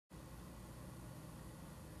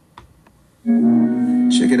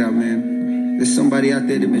Check it out, man. There's somebody out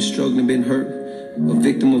there that been struggling, been hurt, a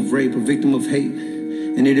victim of rape, a victim of hate,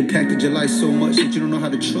 and it impacted your life so much that you don't know how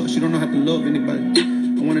to trust, you don't know how to love anybody.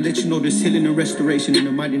 I want to let you know there's healing and restoration in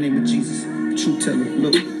the mighty name of Jesus. Truth teller,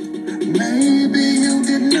 look. Maybe you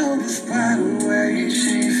didn't notice by the way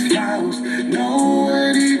she smiles. No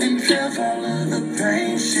one even tells all of the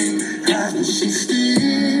pain she has, but she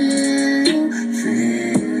still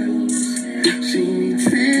feels. She needs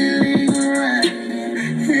healing right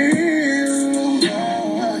in here.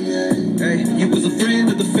 Oh, yeah. Hey, he was a friend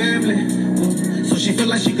of the family, so she felt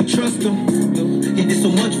like she could trust him. He did so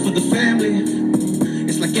much for the family.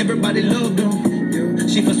 It's like everybody loved him.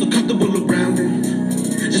 She felt so comfortable around him.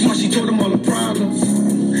 That's why she told him all the problems.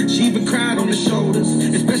 She even cried on his shoulders,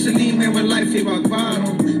 especially, man, when life hit rock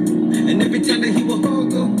bottom. And every time that he would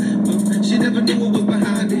hug her, she never knew what was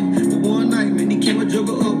behind it. But one night, man, he came and drug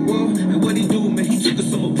her up, well, and what he do, man, he took her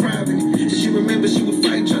somewhere private. And she remembered she was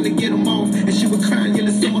fighting, trying to get him off, and she would cry and yell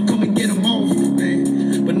at someone come and get him off,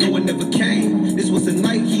 man. But no one ever came. This was the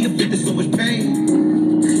night he inflicted so much pain.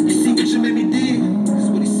 You see what you made me do? That's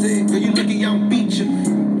what he said. Girl, you lucky I don't beat you.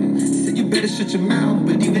 He said you better shut your mouth,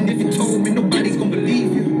 but even if you told me, nobody's gonna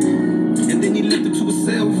believe you. And then he left her to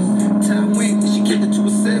herself. Time went, she kept it to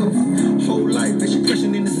herself. Whole life, and she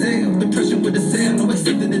crushing in the cell. Depression with the cell, no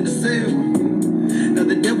accepting in the cell. Now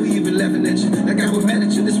the devil even laughing at you. That guy was mad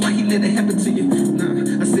at you, that's why he let it happen to you.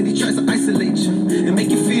 Nah, I said he tries to isolate you and make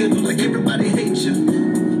you feel like everybody hates you.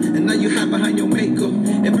 And now you hide behind your makeup.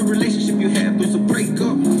 Every relationship you have, there's a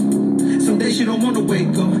breakup. Some days you don't want to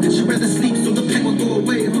wake up. She'd rather sleep so the pain will go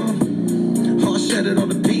away, huh? Heart shattered all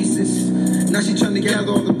the pieces. Now she trying to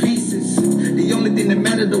gather all the pieces. The only thing that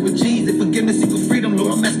mattered though was Jesus. Forgiveness equals freedom,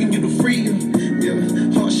 Lord, I'm asking you to free him.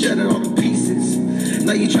 Yeah, heart shattered all the pieces.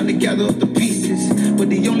 Now you trying to gather up the pieces. But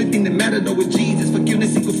the only thing that mattered though was Jesus.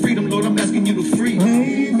 Forgiveness equals freedom, Lord, I'm asking you to free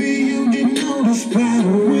him. Maybe you didn't notice by the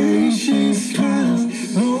way she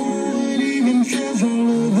smiles. No one even tells all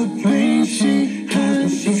of the pain she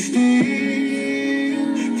has, but she still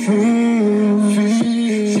feels.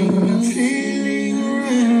 She needs healing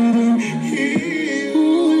right in here.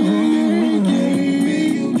 Maybe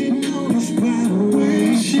you didn't notice by the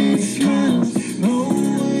way she smiles. No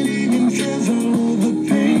one even tells all of the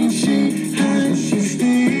pain she has, but she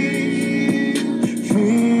still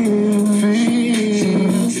feels. She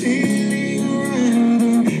needs healing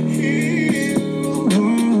right in here.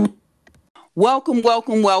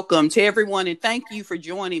 Welcome to everyone, and thank you for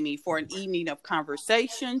joining me for an evening of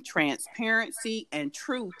conversation, transparency, and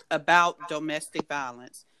truth about domestic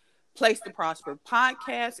violence. Place to Prosper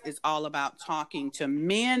podcast is all about talking to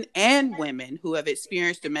men and women who have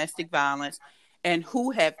experienced domestic violence and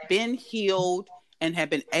who have been healed and have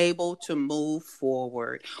been able to move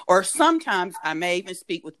forward. Or sometimes I may even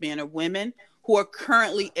speak with men or women who are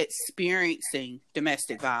currently experiencing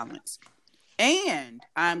domestic violence. And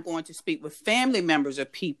I'm going to speak with family members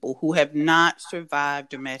of people who have not survived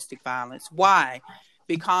domestic violence. Why?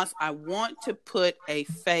 Because I want to put a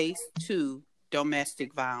face to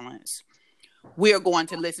domestic violence. We are going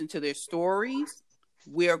to listen to their stories.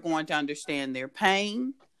 We are going to understand their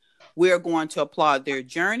pain. We are going to applaud their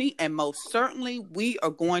journey. And most certainly, we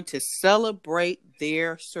are going to celebrate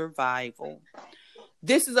their survival.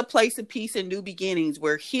 This is a place of peace and new beginnings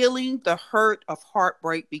where healing the hurt of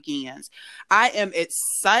heartbreak begins. I am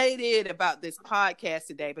excited about this podcast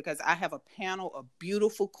today because I have a panel of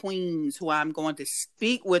beautiful queens who I'm going to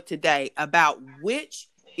speak with today about which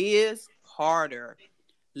is harder,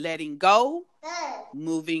 letting go,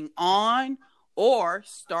 moving on, or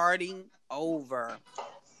starting over.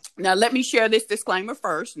 Now, let me share this disclaimer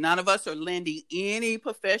first. None of us are lending any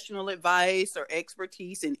professional advice or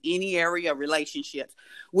expertise in any area of relationships.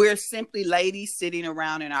 We're simply ladies sitting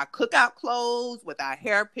around in our cookout clothes with our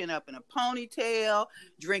hair pinned up in a ponytail,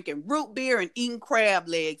 drinking root beer and eating crab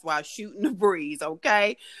legs while shooting the breeze,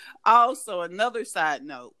 okay? Also, another side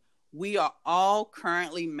note, we are all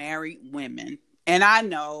currently married women. And I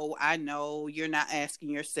know you're not asking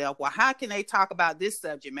yourself, well, how can they talk about this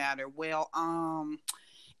subject matter? Well,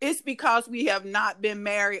 it's because we have not been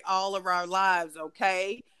married all of our lives,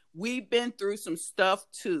 okay? We've been through some stuff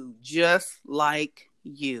too, just like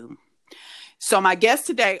you. So my guests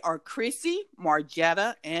today are Chrissy,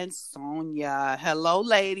 Margetta, and Sonia. Hello,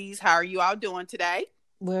 ladies. How are you all doing today?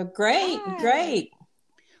 We're great. Hi. Great.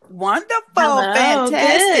 Wonderful. Hello.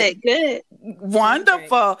 Fantastic. Good.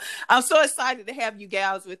 Wonderful. I'm so excited to have you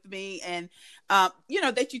gals with me, and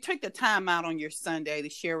that you took the time out on your Sunday to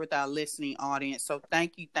share with our listening audience. So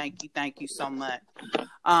thank you so much.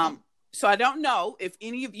 So I don't know if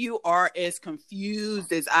any of you are as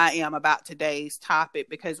confused as I am about today's topic,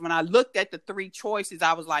 because when I looked at the three choices,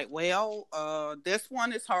 I was like, well, this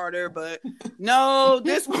one is harder, but no,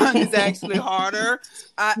 this one is actually harder.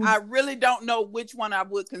 I really don't know which one I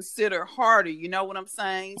would consider harder. You know what I'm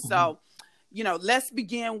saying? So, let's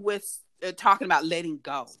begin with talking about letting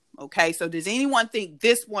go. Okay. So does anyone think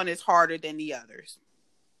this one is harder than the others?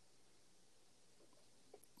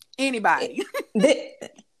 Anybody?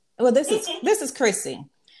 Well, this is Chrissy.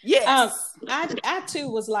 Yes. I too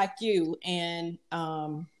was like you and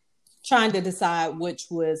trying to decide which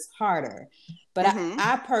was harder. But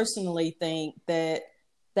I personally think that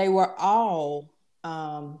they were all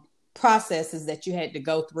processes that you had to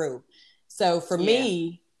go through. So for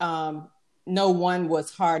me, no one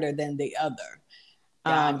was harder than the other.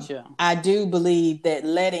 Gotcha. I do believe that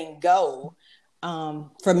letting go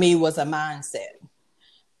for me was a mindset.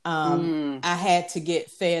 I had to get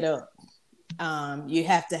fed up. You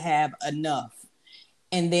have to have enough.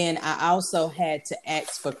 And then I also had to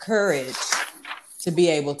ask for courage to be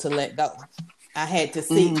able to let go. I had to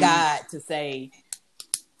seek God to say,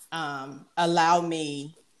 allow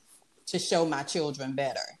me to show my children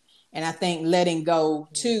better. And I think letting go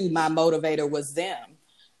too, my motivator was them.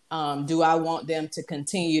 Do I want them to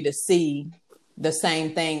continue to see the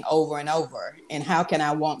same thing over and over? And how can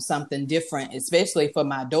I want something different, especially for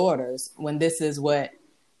my daughters, when this is what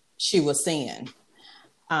she was seeing?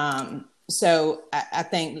 So I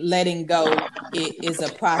think letting go is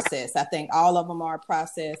a process. I think all of them are a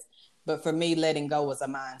process, but for me, letting go was a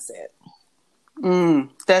mindset.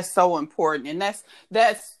 That's so important. And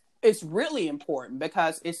it's really important,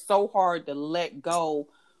 because it's so hard to let go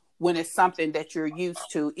when it's something that you're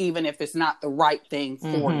used to, even if it's not the right thing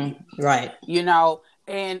for you. Right.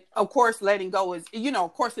 And of course, letting go is,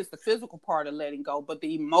 of course, it's the physical part of letting go, but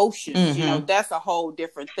the emotions, that's a whole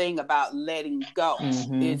different thing about letting go,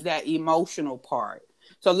 is that emotional part.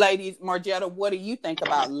 So ladies, Margetta, what do you think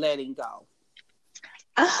about letting go?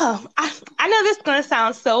 Oh, I know this is going to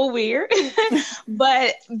sound so weird,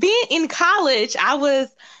 but being in college, I was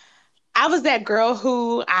that girl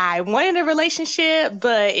who I wanted a relationship,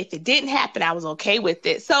 but if it didn't happen, I was okay with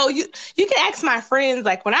it. So you can ask my friends,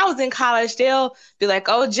 like when I was in college, they'll be like,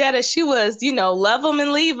 oh, Jetta, she was, love them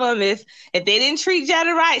and leave them. If they didn't treat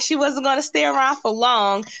Jetta right, she wasn't going to stay around for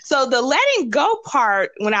long. So the letting go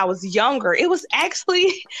part when I was younger, it was actually,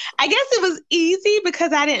 I guess it was easy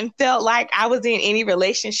because I didn't feel like I was in any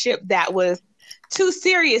relationship that was too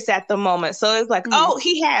serious at the moment. So it's like, oh,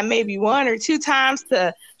 he had maybe 1 or 2 times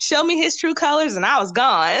to show me his true colors and I was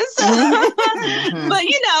gone. So, but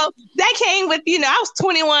that came with, I was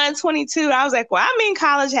 21, 22. I was like, well, I'm in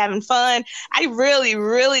college having fun. I really,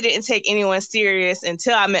 really didn't take anyone serious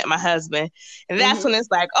until I met my husband. And that's when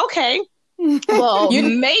it's like, okay, well, maybe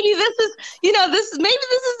this is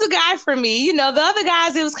the guy for me. The other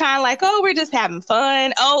guys, it was kind of like, oh, we're just having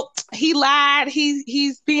fun. Oh, he lied.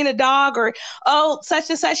 He's being a dog, or oh, such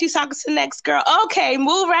and such, he's talking to the next girl. Okay,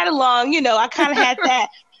 move right along. I kind of had that,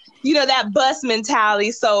 that bus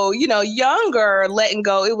mentality. So, younger, letting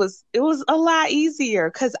go, it was a lot easier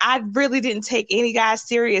because I really didn't take any guys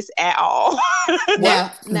serious at all.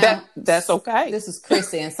 Yeah, that's okay. This is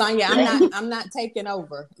Chrissy and Sonia. I'm not taking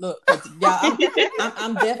over. Look, y'all,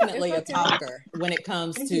 I'm definitely a talker when it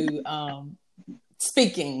comes to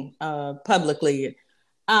speaking publicly.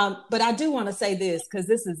 But I do want to say this, because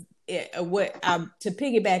this is what to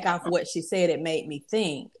piggyback off what she said. It made me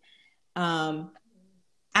think.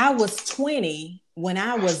 I was 20 when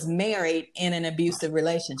I was married in an abusive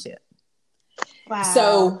relationship. Wow.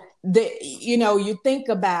 So you think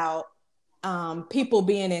about people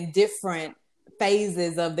being in different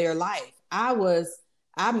phases of their life.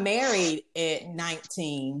 I married at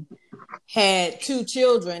 19, had 2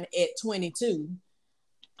 children at 22,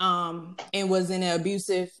 and was in an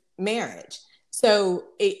abusive marriage. So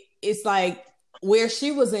it's like where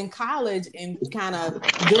she was in college and kind of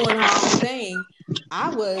doing her own thing,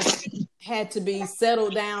 I had to be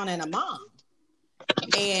settled down and a mom.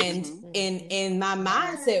 And my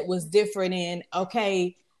mindset was different in,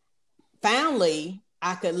 okay, family,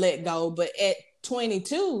 I could let go. But at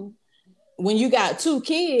 22, when you got 2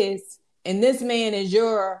 kids and this man is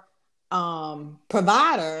your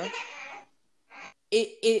provider,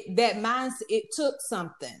 that mindset, it took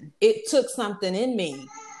something. It took something in me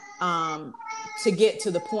to get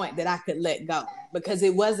to the point that I could let go, because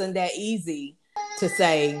it wasn't that easy to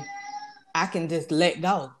say, I can just let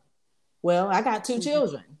go. Well, I got 2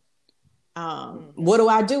 children. What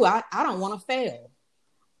do? I don't want to fail.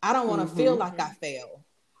 I don't want to feel like I fail.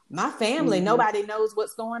 My family, nobody knows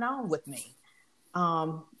what's going on with me.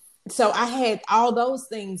 So I had all those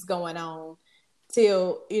things going on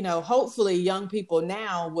till, hopefully young people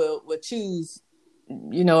now will choose,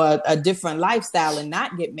 a different lifestyle and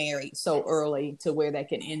not get married so early to where they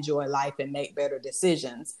can enjoy life and make better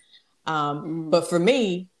decisions. But for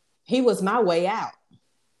me, he was my way out.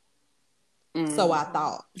 So I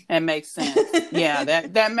thought. That makes sense. Yeah,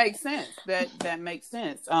 that makes sense. That makes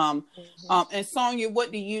sense. And Sonia,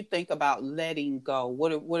 what do you think about letting go?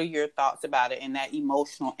 What are your thoughts about it and that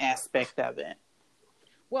emotional aspect of it?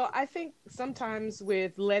 Well, I think sometimes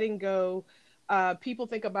with letting go, people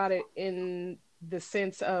think about it in the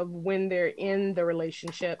sense of when they're in the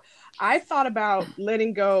relationship. I thought about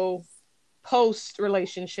letting go post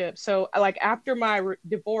relationship. So like after my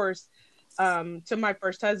divorce, to my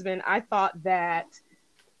first husband, I thought that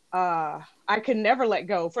I could never let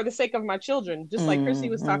go for the sake of my children, just like Chrissy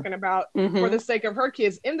was talking about, for the sake of her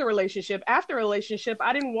kids in the relationship. After a relationship,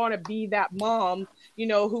 I didn't want to be that mom,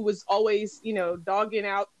 who was always, dogging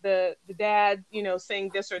out the dad,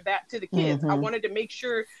 saying this or that to the kids. I wanted to make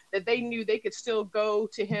sure that they knew they could still go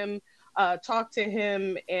to him, talk to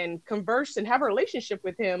him and converse and have a relationship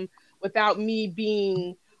with him without me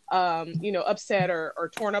being upset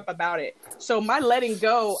or torn up about it. So my letting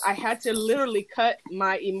go, I had to literally cut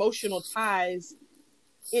my emotional ties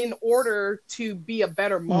in order to be a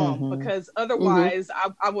better mom, because otherwise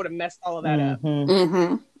I would have messed all of that up.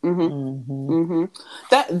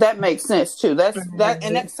 That makes sense too.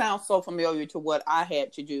 And that sounds so familiar to what I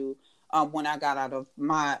had to do when I got out of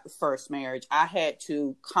my first marriage. I had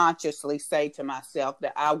to consciously say to myself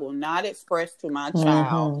that I will not express to my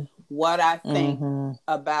child what I think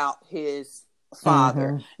about his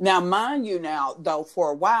father. Now, mind you, though,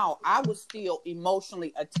 for a while, I was still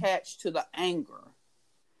emotionally attached to the anger.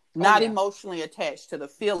 Not emotionally attached to the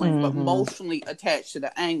feelings, but emotionally attached to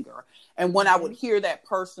the anger. And when I would hear that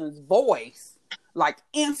person's voice, like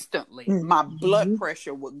instantly, my blood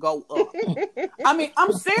pressure would go up. I mean,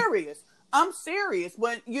 I'm serious.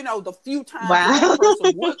 When, the few times that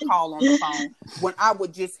person would call on the phone, when I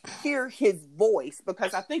would just hear his voice,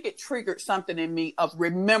 because I think it triggered something in me of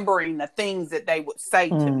remembering the things that they would say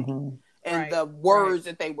to me and the words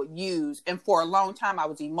that they would use. And for a long time, I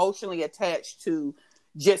was emotionally attached to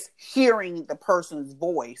just hearing the person's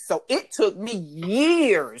voice. So it took me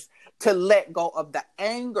years to let go of the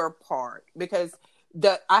anger part, because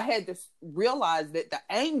I had to realize that the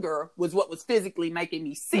anger was what was physically making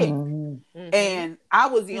me sick. And I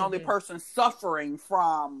was the only person suffering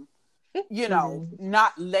from,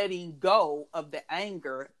 not letting go of the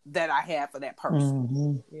anger that I had for that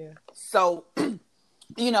person. So,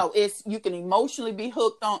 you can emotionally be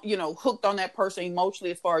hooked on that person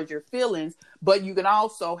emotionally as far as your feelings, but you can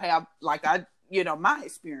also have, like my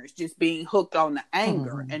experience, just being hooked on the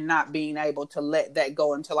anger and not being able to let that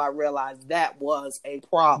go until I realized that was a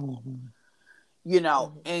problem,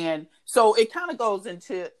 and so it kind of goes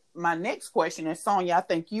into my next question. And Sonia, I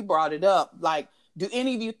think you brought it up. Like, do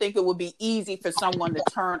any of you think it would be easy for someone to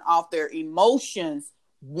turn off their emotions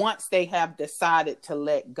once they have decided to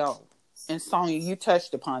let go? And Sonia, you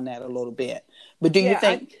touched upon that a little bit, but do you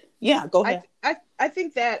think? Go ahead. I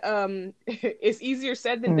think that it's easier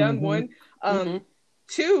said than done. One,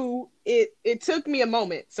 two, it took me a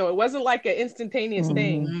moment, so it wasn't like an instantaneous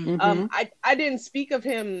thing. I didn't speak of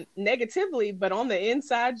him negatively, but on the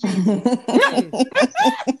inside,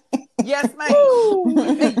 yes, ma'am.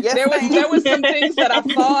 There was some things that I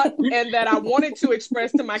thought and that I wanted to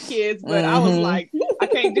express to my kids, but I was like, I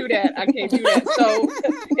can't do that. So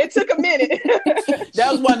it took a minute.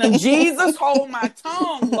 That was one of Jesus, hold my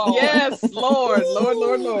tongue, Lord. Yes, Lord.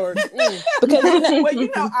 Because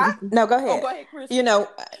no, go ahead. Oh, go ahead, Chris. No,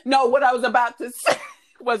 what I was about to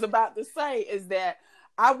say is that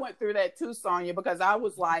I went through that too, Sonia, because I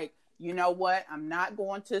was like, you know what? I'm not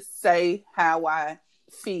going to say how I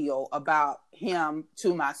feel about him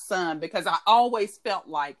to my son, because I always felt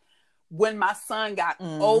like when my son got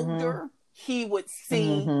older, he would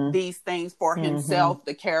see these things for himself,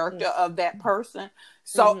 the character of that person.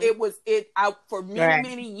 So for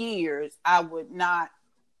many years, I would not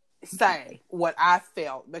say what I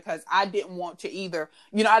felt, because I didn't want to either,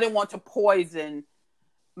 I didn't want to poison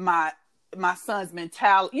my son's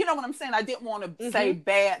mentality. You know what I'm saying? I didn't want to say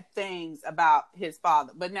bad things about his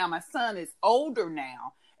father. But now my son is older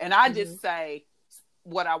now, and I just say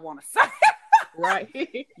what I want to say.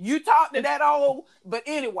 Right. You talk to that old, but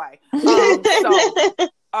anyway. And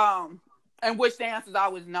which the answers I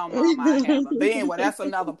always know, Mom, I haven't. But anyway, that's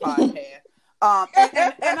another podcast.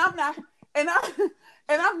 And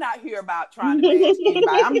I'm not here about trying to bash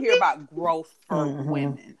anybody. I'm here about growth for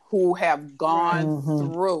women who have gone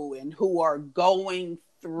through and who are going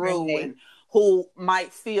through and who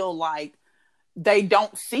might feel like they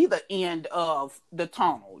don't see the end of the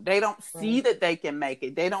tunnel. They don't see that they can make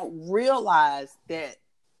it. They don't realize that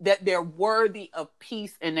they're worthy of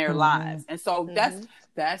peace in their lives. And so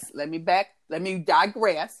that's let me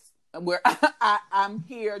digress. Where I'm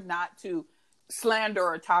here not to slander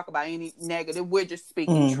or talk about any negative. We're just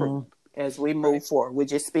speaking truth as we move forward. We're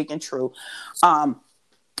just speaking truth.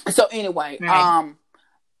 So anyway,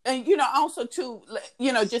 and also too,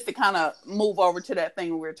 just to kind of move over to that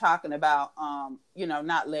thing we were talking about,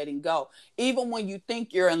 not letting go. Even when you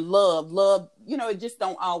think you're in love, it just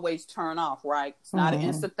don't always turn off, right? It's not an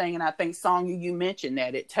instant thing. And I think, Sonia, you mentioned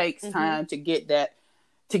that it takes time to get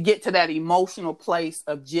to that emotional place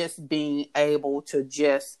of just being able to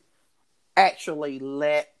just actually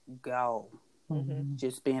let go.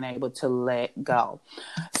 Just being able to let go.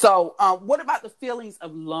 So what about the feelings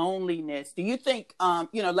of loneliness? Do you think,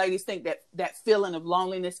 ladies think that feeling of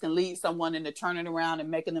loneliness can lead someone into turning around and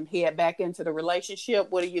making them head back into the relationship?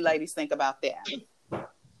 What do you ladies think about that?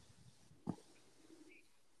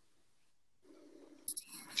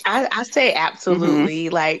 I say absolutely.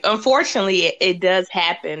 Like, unfortunately, it does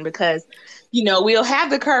happen because, we'll have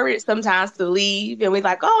the courage sometimes to leave and we're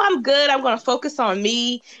like, oh, I'm good. I'm going to focus on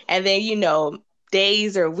me. And then,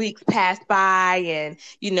 days or weeks pass by and,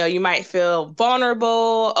 you might feel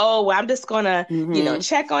vulnerable. Oh, well, I'm just going to,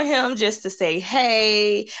 check on him just to say,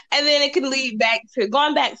 hey, and then it can lead back to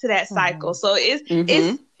going back to that cycle. So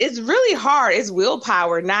it's really hard. It's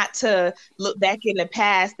willpower not to look back in the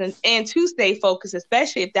past and to stay focused,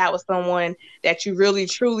 especially if that was someone that you really,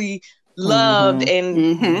 truly loved. And,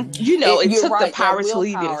 it took the power to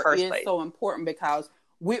leave in the first place. It's so important because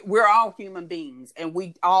we're all human beings and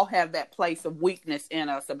we all have that place of weakness in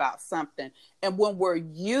us about something. And when we're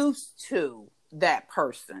used to that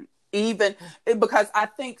person, even because I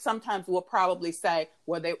think sometimes we'll probably say,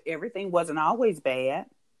 well, everything wasn't always bad.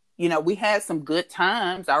 We had some good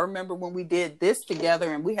times. I remember when we did this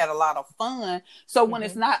together and we had a lot of fun. So when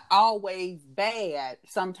it's not always bad,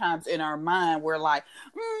 sometimes in our mind, we're like,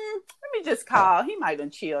 let me just call. He might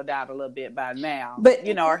have chilled out a little bit by now, but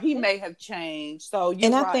or he may have changed. So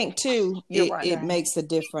I think too, it makes a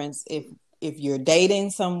difference if you're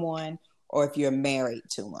dating someone or if you're married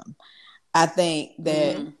to them. I think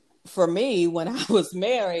that for me, when I was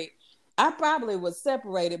married, I probably was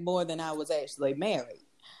separated more than I was actually married.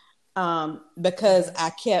 Because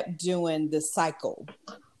I kept doing the cycle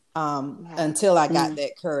until I got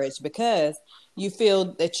that courage, because you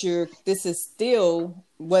feel that this is still,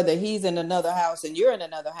 whether he's in another house and you're in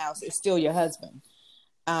another house, it's still your husband.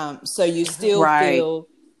 So you still feel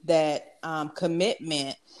that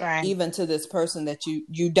commitment, even to this person that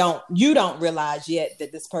you don't realize yet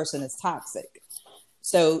that this person is toxic.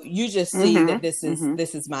 So you just see that this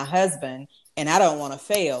is my husband and I don't want to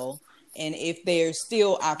fail. And if there's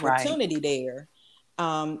still opportunity there,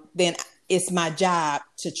 then it's my job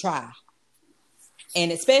to try.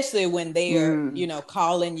 And especially when they're,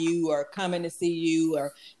 calling you or coming to see you,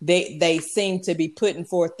 or they seem to be putting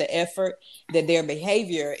forth the effort, that their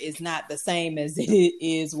behavior is not the same as it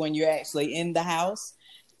is when you're actually in the house.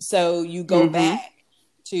 So you go back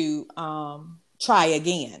to try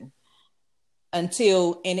again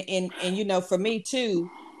until, and for me too,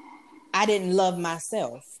 I didn't love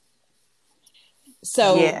myself.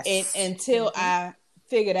 So until I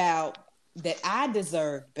figured out that I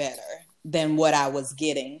deserved better than what I was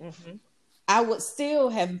getting, I would still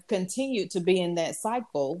have continued to be in that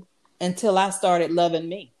cycle until I started loving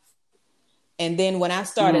me. And then when I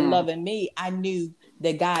started loving me, I knew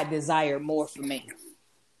that God desired more for me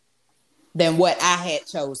than what I had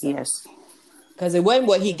chosen. Yes. Because it wasn't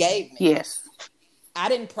what he gave me. Yes. I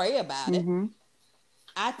didn't pray about it.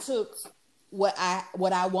 I took what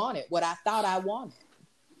I wanted, what I thought I wanted.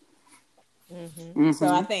 So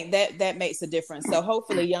I think that makes a difference. So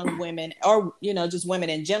hopefully young women, or just women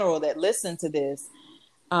in general that listen to this,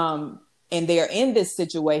 and they're in this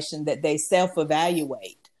situation, that they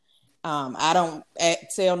self-evaluate. I don't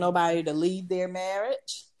tell nobody to leave their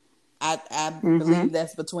marriage. I believe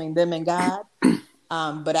that's between them and God.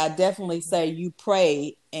 But I definitely say you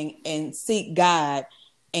pray and seek God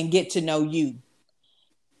and get to know you.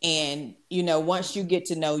 And, once you get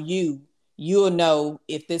to know you, you'll know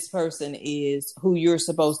if this person is who you're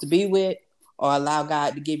supposed to be with, or allow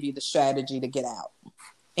God to give you the strategy to get out.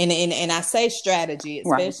 And I say strategy,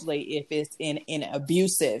 especially if it's in an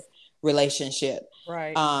abusive relationship.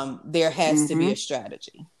 Right. There has to be a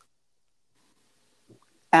strategy.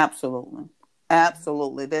 Absolutely.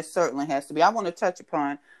 Absolutely. There certainly has to be. I want to touch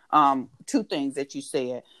upon two things that you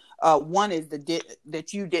said. One is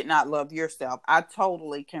that you did not love yourself. I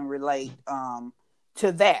totally can relate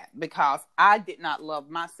to that, because I did not love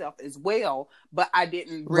myself as well, but I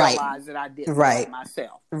didn't realize that I didn't love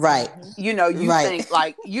myself. Right. You know, you think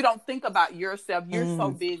like, you don't think about yourself. You're so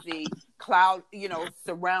busy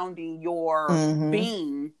surrounding your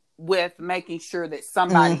being with making sure that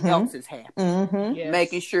somebody else is happy,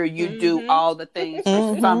 making sure you do all the things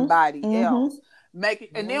for somebody else.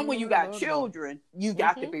 And then when you got children, you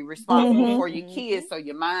got to be responsible for your kids. So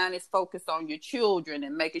your mind is focused on your children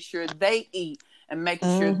and making sure they eat and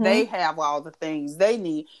making sure they have all the things they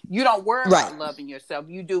need. You don't worry about loving yourself.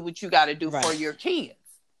 You do what you got to do for your kids,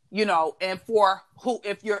 you know, and for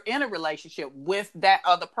if you're in a relationship with that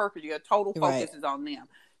other person, your total focus is on them.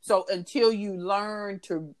 So until you learn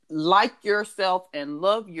to like yourself and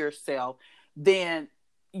love yourself, then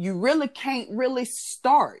you really can't really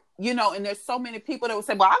start, you know. And there's so many people that will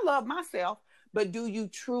say, well, I love myself, but do you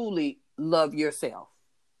truly love yourself?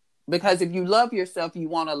 Because if you love yourself, you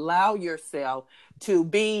won't allow yourself to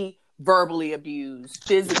be verbally abused,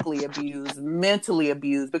 physically abused, mentally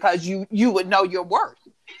abused, because you would know your worth.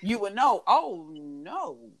 You would know, oh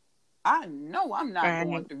no, I know I'm not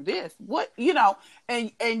going through this. What, you know,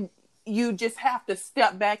 and you just have to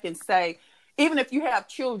step back and say, even if you have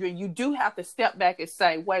children, you do have to step back and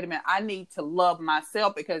say, wait a minute, I need to love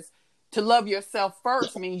myself, because to love yourself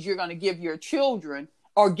first means you're going to give your children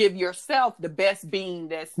or give yourself the best being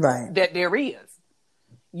that there is,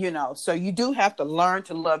 you know. So you do have to learn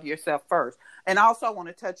to love yourself first. And also I want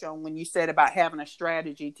to touch on when you said about having a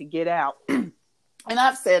strategy to get out. And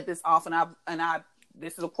I've said this often,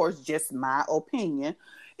 this is of course just my opinion,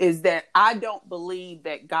 is that I don't believe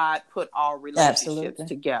that God put all relationships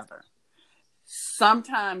together.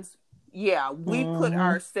 Sometimes, we put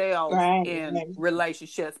ourselves in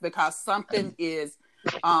relationships because something is,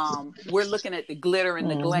 we're looking at the glitter and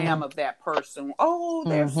the glam of that person. Oh,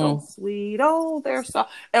 they're so sweet. Oh, they're so,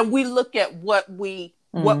 and we look at what we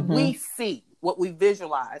see, what we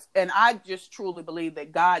visualize. And I just truly believe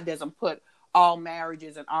that God doesn't put all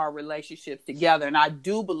marriages and all relationships together. And I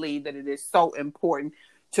do believe that it is so important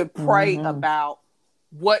to pray about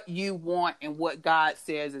what you want and what God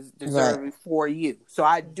says is deserving for you. So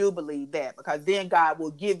I do believe that, because then God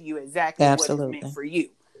will give you exactly what is meant for you.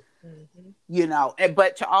 You know,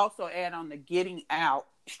 but to also add on the getting out,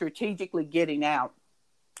 strategically getting out.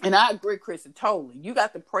 And I agree, Kristen, totally. You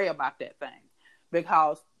got to pray about that thing,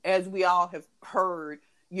 because as we all have heard,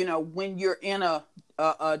 you know, when you're in a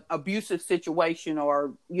abusive situation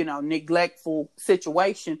or, you know, neglectful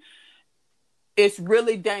situation, it's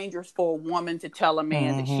really dangerous for a woman to tell a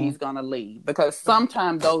man that she's going to leave, because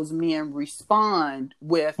sometimes those men respond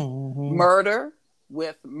with murder,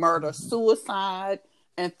 suicide,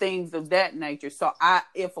 and things of that nature. So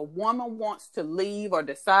if a woman wants to leave or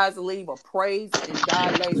decides to leave or prays and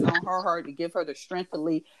God lays on her heart to give her the strength to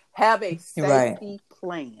leave, have a safety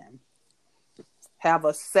plan. Have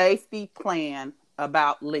a safety plan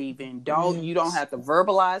about leaving. You don't have to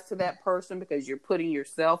verbalize to that person, because you're putting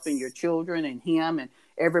yourself and your children and him and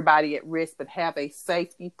everybody at risk, but have a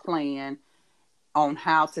safety plan on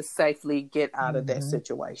how to safely get out of that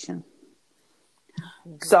situation.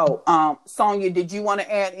 So, Sonia, did you want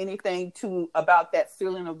to add anything about that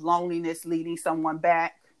feeling of loneliness leading someone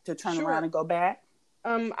back to turn around and go back?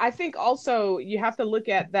 I think also you have to look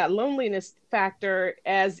at that loneliness factor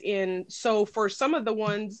as in, so for some of the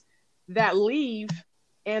ones that leave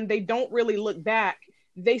and they don't really look back,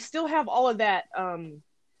 they still have all of that,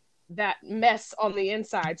 that mess on the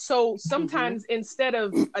inside. So sometimes instead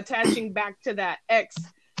of attaching back to that ex,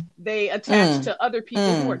 they attach to other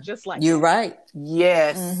people who are just like you're that. Right.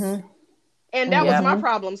 Yes. And that was my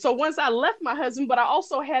problem. So once I left my husband, but I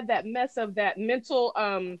also had that mess of that mental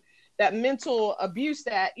abuse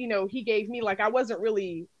that, you know, he gave me. Like, I wasn't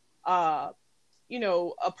really, you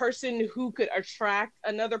know, a person who could attract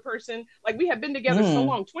another person. Like, we have been together so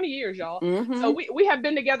long, 20 years, y'all. So we have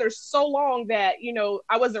been together so long that, you know,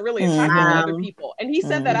 I wasn't really attracted to other people. And he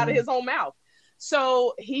said that out of his own mouth.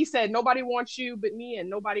 So he said, nobody wants you but me, and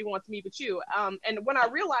nobody wants me but you. And when I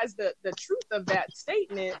realized the truth of that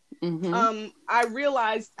statement, I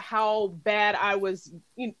realized how bad I was,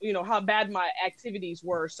 you know, how bad my activities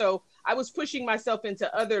were. So I was pushing myself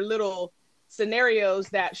into other little scenarios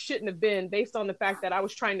that shouldn't have been, based on the fact that I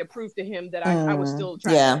was trying to prove to him that I was still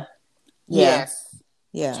trying. Yes.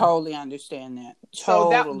 Yeah. Totally understand that.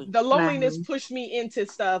 Totally. So the loneliness pushed me into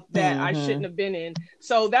stuff that I shouldn't have been in.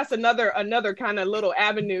 So that's another kind of little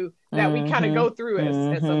avenue that we kind of go through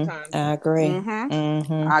as sometimes. I agree.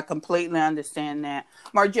 I completely understand that.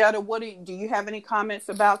 Margetta, do you have any comments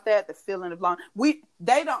about that? The feeling of loneliness.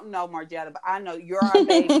 They don't know, Margetta, but I know you're our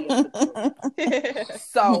baby.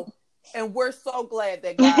 So And we're so glad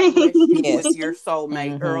that God blessed you Yes. with your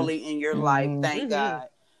soulmate Mhm. early in your life. Mhm. Thank Mhm. God.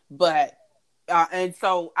 But and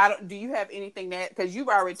so I don't. Do you have anything that, because you've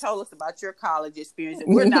already told us about your college experience,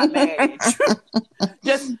 and we're not mad at you.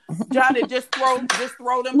 Just Johnny, just throw them.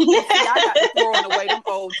 See, I got to throwing away them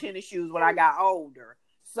old tennis shoes when I got older.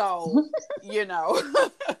 So we're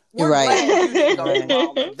Right. glad you didn't go Right. through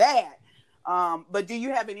all of that. But do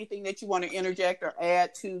you have anything that you want to interject or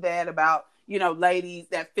add to that about, ladies,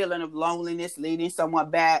 that feeling of loneliness leading someone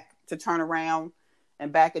back to turn around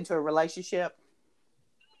and back into a relationship?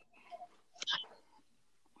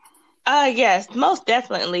 Yes, most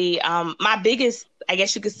definitely. My biggest, I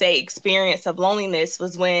guess you could say, experience of loneliness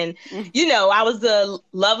was when, I was the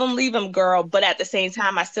love them, leave them girl, but at the same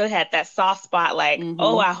time, I still had that soft spot, like,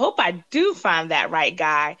 oh, I hope I do find that right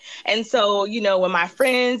guy. And so, when my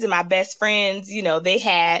friends and my best friends, they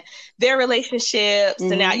had their relationships,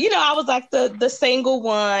 and now, I was like the single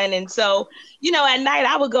one. And so, at night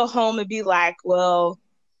I would go home and be like, well,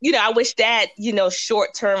 I wish that,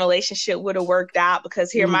 short-term relationship would have worked out,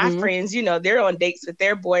 because here my friends, they're on dates with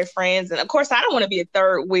their boyfriends. And of course, I don't want to be a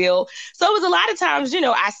third wheel. So it was a lot of times,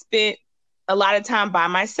 I spent a lot of time by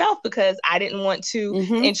myself because I didn't want to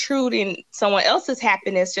intrude in someone else's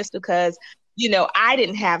happiness just because, I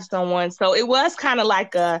didn't have someone. So it was kind of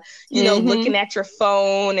like looking at your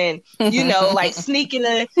phone and, like sneaking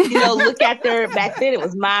to, look at back then it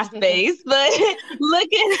was MySpace, but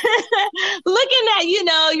looking at,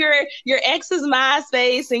 your ex's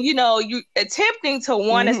MySpace, and, you attempting to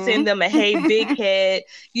want to send them a, hey, big head,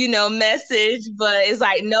 message, but it's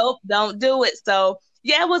like, nope, don't do it. So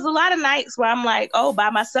yeah, it was a lot of nights where I'm like, oh, by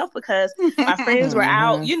myself, because my friends were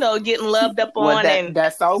out, getting loved up on, and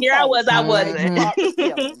that's okay. Here I was, I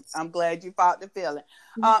wasn't. I'm glad you fought the feeling.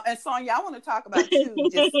 And Sonia, I want to talk about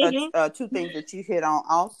two things that you hit on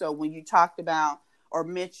also when you talked about or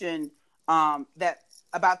mentioned that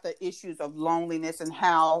about the issues of loneliness and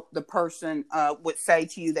how the person would say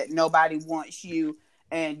to you that nobody wants you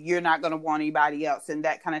and you're not going to want anybody else and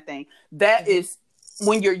that kind of thing. That is,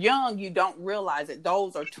 when you're young, you don't realize that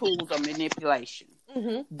those are tools of manipulation.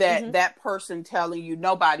 That person telling you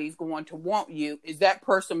nobody's going to want you is that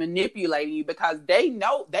person manipulating you, because they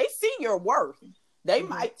see your worth. They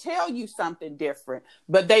might tell you something different,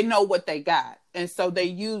 but they know what they got. And so they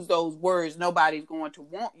use those words, nobody's going to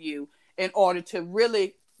want you, in order to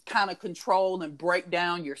really kind of control and break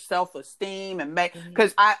down your self-esteem and make,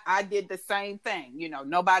 because I did the same thing.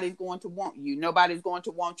 Nobody's going to want you. Nobody's going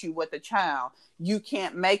to want you with a child. You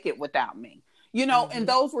can't make it without me. And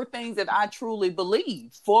those were things that I truly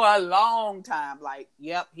believed for a long time. Like,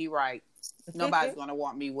 yep, he right. Nobody's going to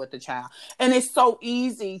want me with a child. And it's so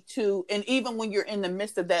easy to, and even when you're in the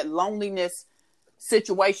midst of that loneliness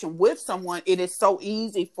situation with someone, it is so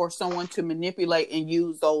easy for someone to manipulate and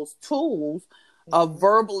use those tools of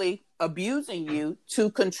verbally abusing you to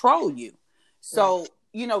control you. So,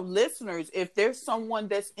 listeners, if there's someone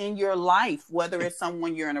that's in your life, whether it's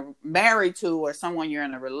someone you're married to or someone you're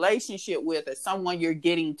in a relationship with or someone you're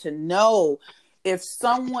getting to know, if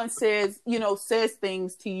someone says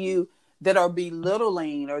things to you that are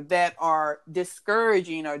belittling or that are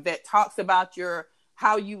discouraging or that talks about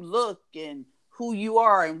how you look and who you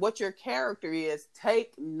are and what your character is,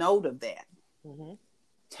 take note of that.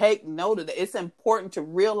 Take note of that. It's important to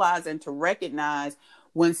realize and to recognize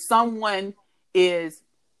when someone is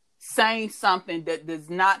saying something that does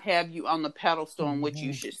not have you on the pedestal on which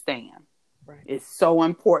you should stand. Right. It's so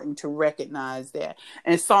important to recognize that.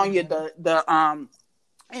 And Sonia, the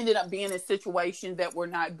ended up being in situations that were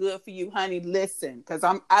not good for you, honey. Listen, because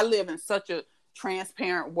I live in such a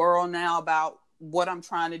transparent world now about what I'm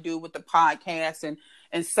trying to do with the podcast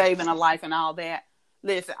and saving a life and all that.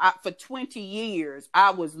 Listen, for 20 years, I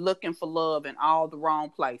was looking for love in all the wrong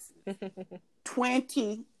places.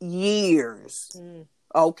 20 years.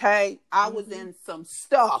 Okay? I was in some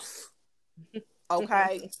stuff.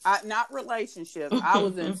 Okay? Not relationships. I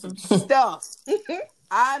was in some stuff.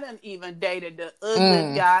 I done even dated the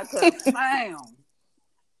ugliest guy I could have found.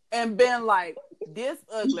 And been like, this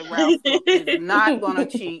ugly rascal is not going to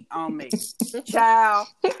cheat on me. Child,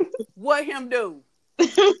 what him do?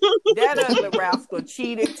 That ugly rascal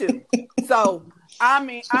cheated too. So, I'm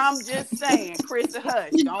just saying, Krista,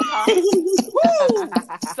 hush, don't talk.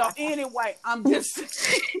 So anyway, I'm just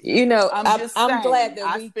I'm glad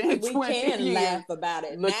that we can years. laugh about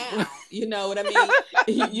it now. You know what I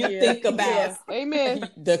mean? You think about Amen.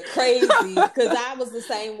 The crazy, because I was the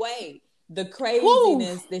same way. The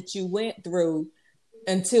craziness that you went through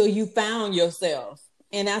until you found yourself.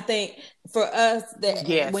 And I think for us that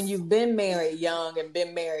Yes. when you've been married young and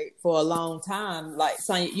been married for a long time, like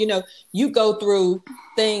Sonia, you know, you go through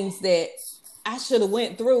things that I should have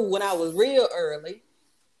went through when I was real early.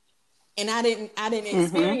 And I didn't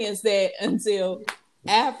experience that until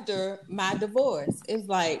after my divorce. It's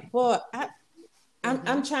like, boy,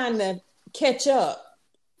 I'm trying to catch up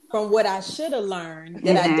from what I should have learned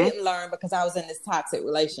that I didn't learn because I was in this toxic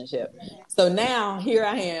relationship. So now here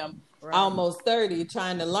I am, almost 30,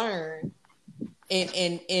 trying to learn,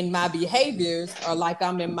 and my behaviors are like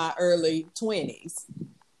I'm in my early 20s.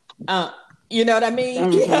 You know what I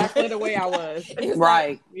mean? Exactly the way I was.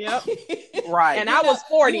 Right. Yep. Right. And I was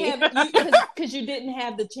 40. Because you didn't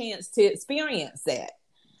have the chance to experience that.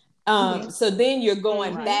 So then you're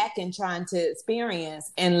going back and trying to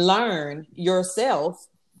experience and learn yourself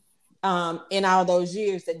in all those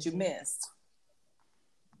years that you missed.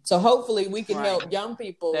 So hopefully we can help young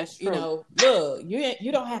people. You know, look,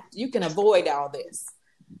 you don't have to, you can avoid all this.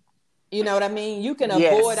 You know what I mean? You can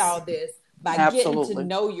avoid all this by getting to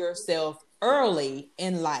know yourself early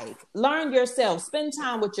in life. Learn yourself, spend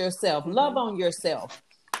time with yourself, love on yourself.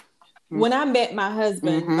 When I met my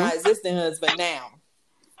husband, my existing husband now,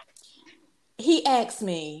 he asked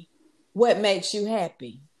me, what makes you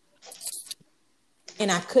happy?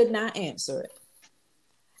 And I could not answer it.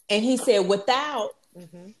 And he said, without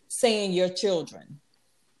saying your children.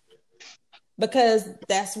 Because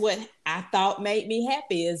that's what I thought made me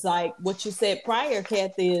happy, is like what you said prior,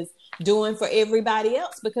 Kathy, is doing for everybody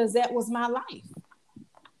else, because that was my life.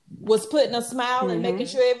 Was putting a smile and making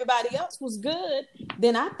sure everybody else was good,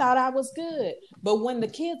 then I thought I was good. But when the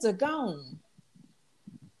kids are gone,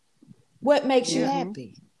 what makes you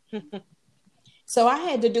happy? So I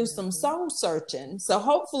had to do some soul searching. So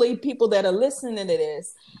hopefully people that are listening to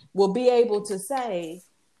this will be able to say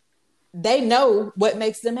they know what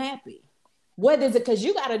makes them happy. What is it? Because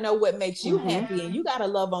you got to know what makes you happy, and you got to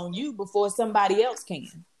love on you before somebody else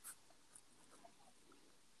can.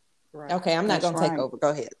 Right. Okay, I'm not going to take over. Go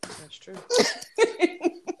ahead. That's true.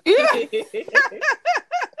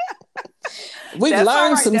 We've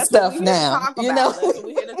learned some stuff now. You know, that's what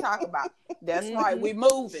we're here to talk about. That's right. We're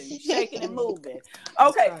moving, shaking and moving.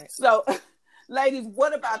 Okay, so ladies,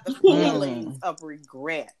 what about the feelings of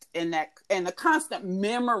regret and the constant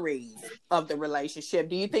memories of the relationship?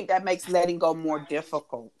 Do you think that makes letting go more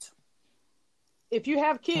difficult? If you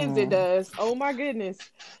have kids, it does. Oh my goodness.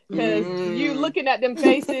 Because you looking at them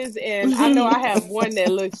faces, and I know I have one that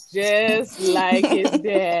looks just like his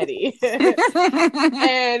daddy.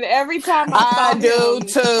 And every time I do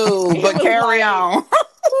too, but carry on.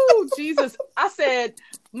 Oh, Jesus. I said,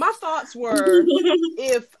 my thoughts were,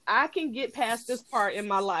 if I can get past this part in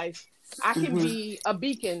my life, I can be a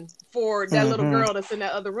beacon for that little girl that's in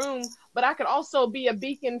that other room, but I could also be a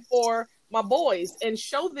beacon for my boys and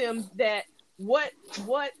show them that what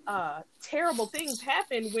terrible things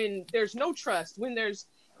happen when there's no trust, when there's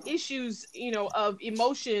issues, of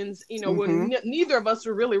emotions, when neither of us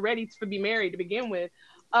were really ready to be married to begin with.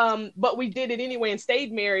 But we did it anyway and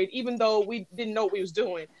stayed married, even though we didn't know what we was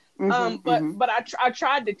doing. But I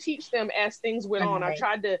tried to teach them as things went on. I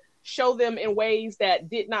tried to show them in ways that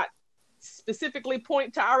did not specifically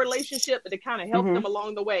point to our relationship, but to kind of help them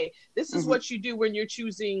along the way. This is what you do when you're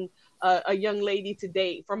choosing a young lady to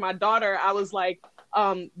date. For my daughter, I was like,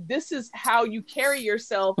 this is how you carry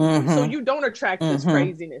yourself so you don't attract this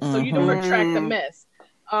craziness, so you don't attract the mess.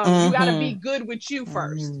 You got to be good with you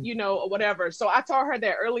first, or whatever. So I taught her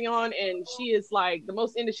that early on, and she is like the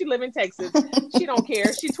most she live in Texas. She don't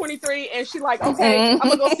care. She's 23, and she like, okay, I'm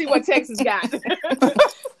gonna go see what Texas got.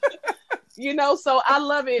 So I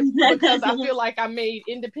love it because I feel like I made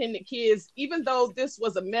independent kids, even though this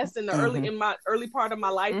was a mess in the in my early part of my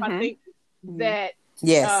life. I think that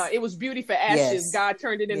it was beauty for ashes. God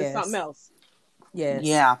turned it into something else. Yes.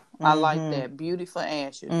 Yeah, I like that. Beauty for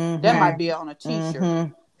ashes. That might be on a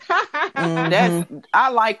t-shirt. I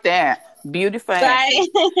like that. Beauty for ashes.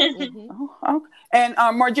 Oh, okay. And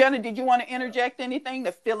Margella, did you want to interject anything?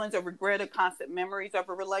 The feelings of regret or constant memories of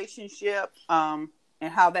a relationship,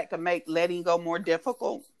 and how that could make letting go more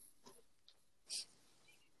difficult?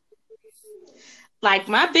 Like,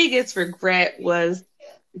 my biggest regret was,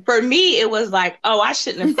 for me, it was like, oh, I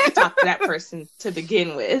shouldn't have talked to that person to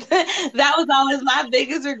begin with. That was always my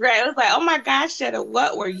biggest regret. It was like, oh my gosh, Shetta,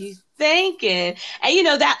 what were you thinking?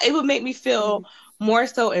 And that it would make me feel more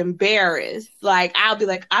so embarrassed. Like, I'll be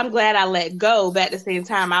like, I'm glad I let go, but at the same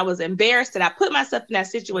time, I was embarrassed that I put myself in that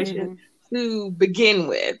situation to begin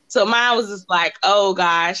with. So mine was just like, oh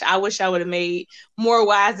gosh, I wish I would have made more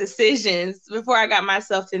wise decisions before I got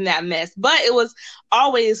myself in that mess. But it was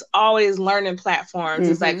always learning platforms.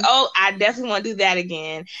 It's like, oh, I definitely want to do that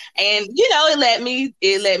again. And it led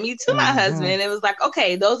me to my husband. It was like,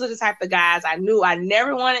 okay, those are the type of guys I knew I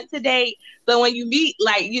never wanted to date. But when you meet,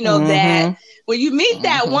 like, that when you meet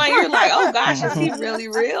that one, you're like, oh gosh, is he really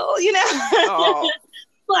real?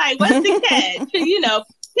 Like, what's the catch?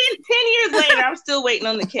 10 years later, I'm still waiting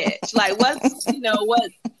on the catch. Like, when's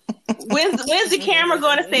the camera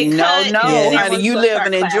going to say cut? No, honey, you live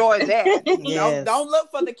and enjoy that. Yes. Don't look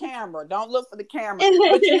for the camera. Don't look for the camera.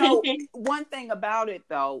 But one thing about it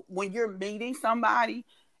though, when you're meeting somebody,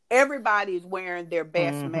 everybody's wearing their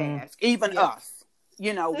best mask, even us.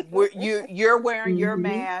 You're wearing your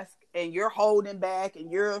mask and you're holding back and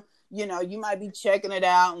you're, you might be checking it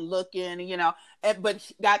out and looking,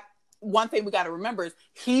 but that one thing we got to remember is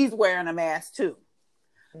he's wearing a mask too.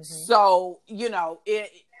 So,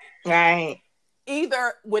 right.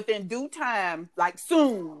 Either within due time, like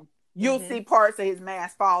soon, you'll see parts of his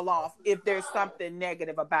mask fall off if there's something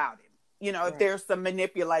negative about him. If there's some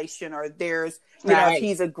manipulation or there's, if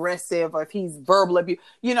he's aggressive or if he's verbal abuse,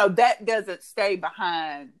 that doesn't stay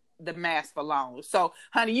behind the mask for long. So,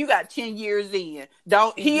 honey, you got 10 years in.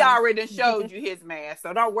 He already showed you his mask.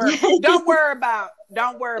 So don't worry about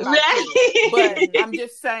it. But I'm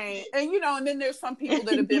just saying, and and then there's some people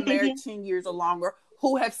that have been married 10 years or longer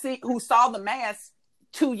who saw the mask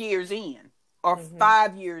 2 years in or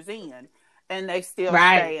 5 years in, and they still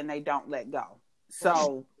stay and they don't let go.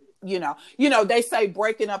 So, they say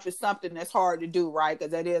breaking up is something that's hard to do, right?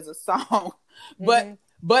 Because that is a song.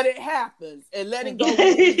 But it happens, and letting go,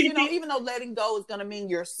 even though letting go is going to mean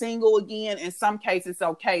you're single again, in some cases it's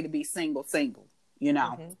okay to be single.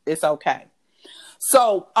 It's okay.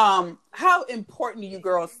 So, how important do you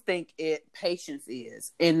girls think patience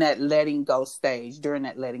is in that letting go stage, during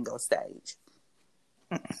that letting go stage?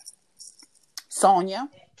 Sonia?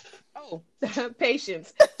 Oh,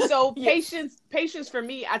 patience. So patience for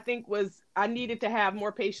me, I think I needed to have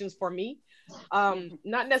more patience for me.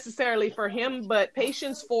 Not necessarily for him, but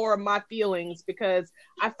patience for my feelings, because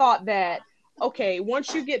I thought that, okay,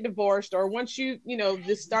 once you get divorced or once you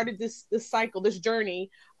just started this cycle, this journey,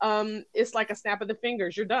 it's like a snap of the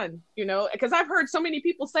fingers, you're done, because I've heard so many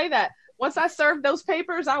people say that once I served those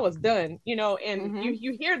papers, I was done, and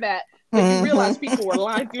you hear that, but you realize people were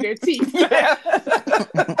lying through their teeth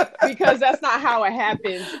because that's not how it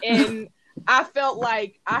happens. And I felt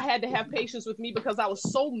like I had to have patience with me because I was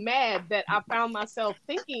so mad that I found myself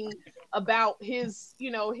thinking about his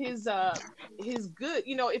good,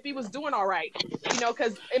 if he was doing all right,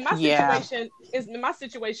 because in my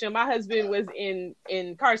situation, my husband was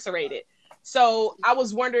incarcerated. So I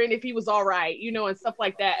was wondering if he was all right, and stuff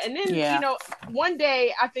like that. And then, one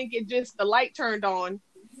day I think the light turned on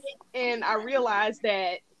and I realized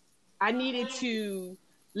that I needed to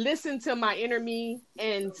listen to my inner me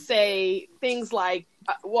and say things like,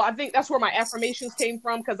 I think that's where my affirmations came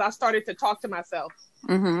from, because I started to talk to myself.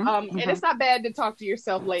 And it's not bad to talk to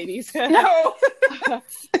yourself, ladies. No.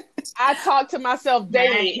 I talk to myself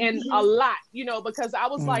daily and a lot, because I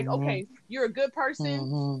was like, okay, you're a good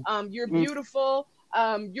person. You're beautiful.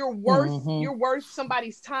 You're worth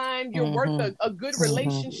somebody's time. You're worth a good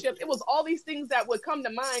relationship. It was all these things that would come to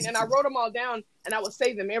mind, and I wrote them all down and I would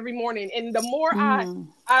say them every morning. And the more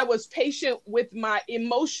I was patient with my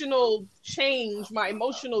emotional change, my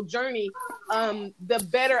emotional journey, the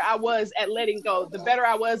better I was at letting go, the better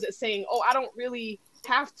I was at saying, oh, I don't really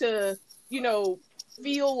have to,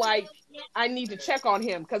 feel like I need to check on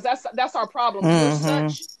him, because that's our problem. We're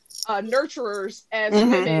such nurturers as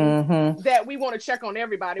women that we want to check on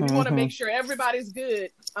everybody. We want to make sure everybody's good.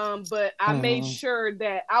 But I made sure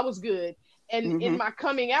that I was good. And in my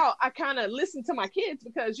coming out, I kind of listened to my kids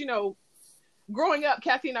because, growing up,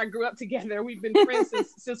 Kathy and I grew up together. We've been friends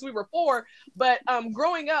since we were 4. But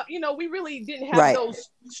growing up, we really didn't have those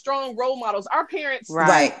strong role models. Our parents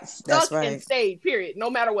stuck and stayed, period, no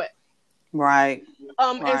matter what. Right.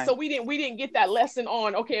 And so we didn't get that lesson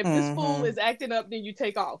on, okay, if this fool is acting up, then you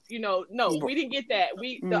take off. No, we didn't get that.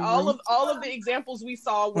 All of the examples we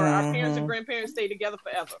saw were our parents and grandparents stayed together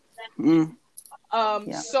forever.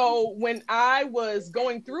 So when I was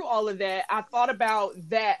going through all of that, I thought about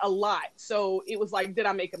that a lot. So it was like, did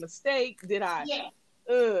I make a mistake? Did I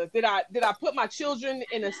put my children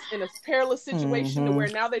in a perilous situation to where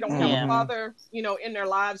now they don't have a father, in their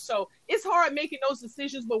lives? So it's hard making those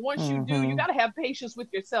decisions, but once you do, you got to have patience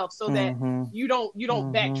with yourself so that you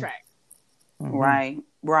don't backtrack.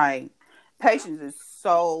 Right. Patience is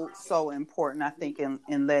so important, I think,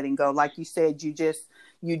 in letting go. Like you said,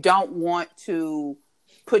 you don't want to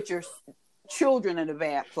put your children in a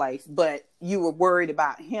bad place, but you were worried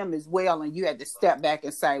about him as well, and you had to step back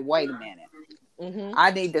and say, wait a minute,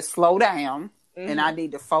 I need to slow down, and I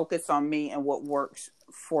need to focus on me and what works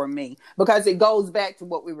for me. Because it goes back to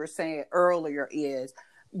what we were saying earlier, is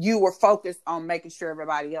you were focused on making sure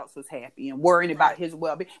everybody else was happy and worrying about his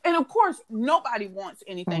well-being. And of course, nobody wants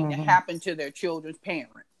anything to happen to their children's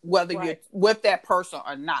parent, whether you're with that person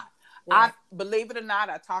or not. I believe it or not,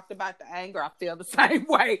 I talked about the anger. I feel the same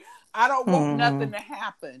way. I don't want nothing to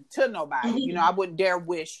happen to nobody. You know, I wouldn't dare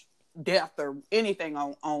wish death or anything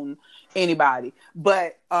on anybody.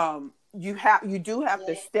 But you do have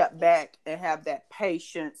to step back and have that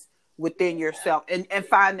patience within yourself and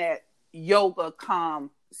find that yoga calm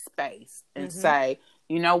space and say,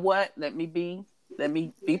 you know what? Let me be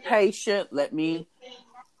patient. Let me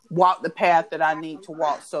walk the path that I need to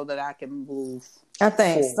walk so that I can move. I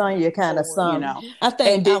think Sonia kind of summed. You know, I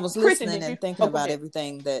think I was Kristen, listening and thinking about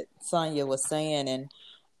everything that Sonia was saying, and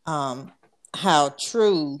how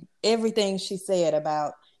true everything she said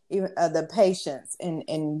about the patience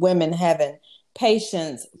and women having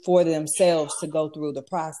patience for themselves to go through the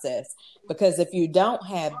process. Because if you don't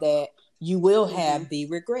have that, you will have the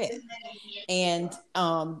regret, and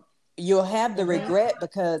you'll have the regret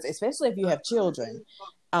because, especially if you have children,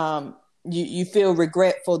 you feel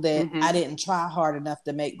regretful that I didn't try hard enough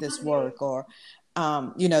to make this work, or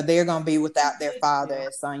you know, they're going to be without their father,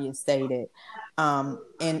 as Sonia stated. And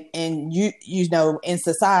you know, in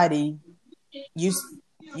society,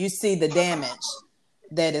 you see the damage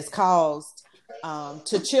that is caused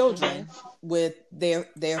to children with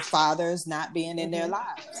their fathers not being in their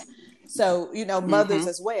lives. So, you know, mothers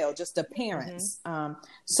as well, just the parents.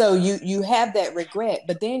 So you have that regret,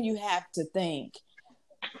 but then you have to think,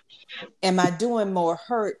 am I doing more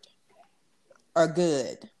hurt or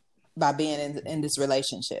good by being in this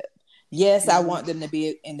relationship? Yes, I want them to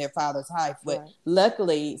be in their father's life, but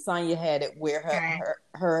luckily Sonia had it where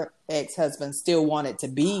her ex-husband still wanted to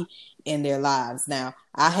be in their lives. Now,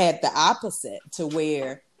 I had the opposite, to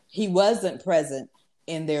where he wasn't present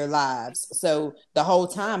in their lives. So the whole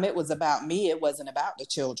time it was about me. It wasn't about the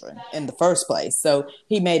children in the first place. So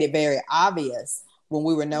he made it very obvious when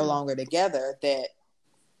we were no longer together that,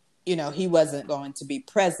 you know, he wasn't going to be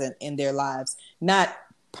present in their lives, not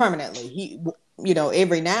permanently. He, you know,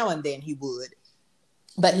 every now and then he would,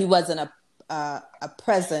 but he wasn't a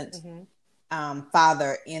present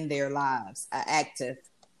father in their lives, an active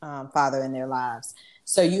father in their lives.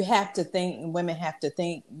 So you have to think, women have to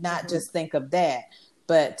think, not just think of that,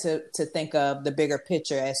 but to think of the bigger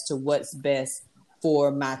picture as to what's best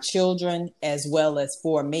for my children as well as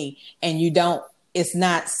for me. And it's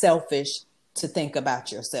not selfish to think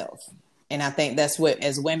about yourself. And I think that's what,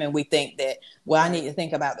 as women, we think that, well, I need to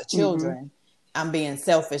think about the children. I'm being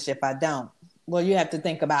selfish if I don't. Well, you have to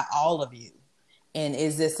think about all of you. And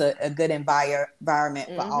is this a good environment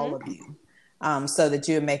for all of you? So that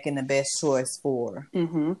you're making the best choice for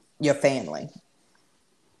your family.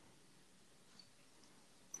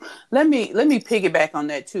 Let me piggyback on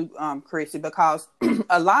that too, Chrissy, because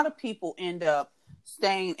a lot of people end up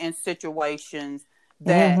staying in situations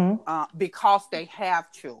that because they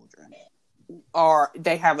have children, or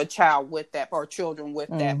they have a child with that, or children with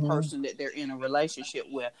that person that they're in a relationship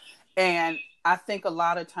with. And I think a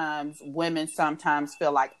lot of times women sometimes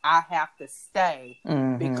feel like I have to stay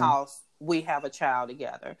because we have a child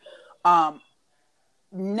together.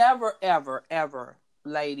 Never, ever, ever,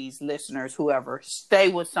 ladies, listeners, whoever, stay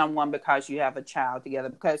with someone because you have a child together.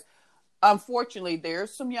 Because unfortunately,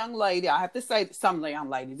 there's some young lady, I have to say some young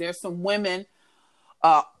ladies, there's some women,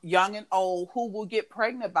 young and old, who will get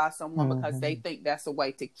pregnant by someone because they think that's a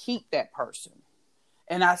way to keep that person.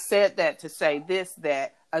 And I said that to say this,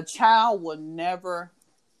 that a child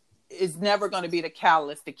is never going to be the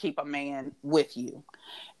catalyst to keep a man with you.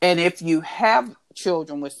 And if you have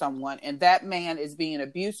children with someone and that man is being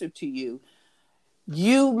abusive to you,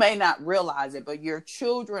 you may not realize it, but your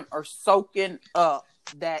children are soaking up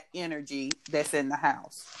that energy that's in the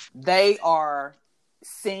house. They are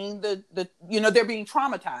seeing they're being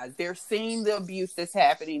traumatized. They're seeing the abuse that's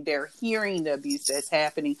happening. They're hearing the abuse that's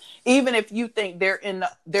happening. Even if you think they're in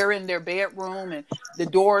their bedroom and the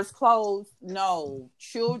door is closed, no,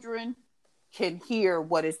 children can hear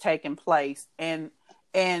what is taking place, and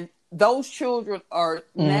those children are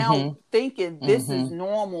now thinking this is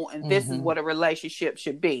normal and this is what a relationship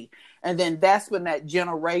should be. And then that's when that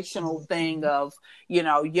generational thing of,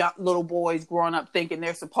 young little boys growing up thinking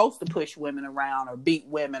they're supposed to push women around or beat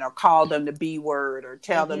women or call them the B word or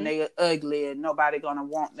tell them they're ugly and nobody going to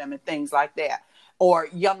want them and things like that. Or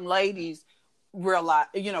young ladies realize,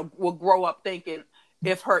 will grow up thinking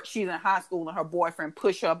if she's in high school and her boyfriend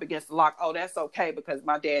push her up against the lock, oh, that's okay because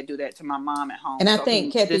my dad do that to my mom at home. And I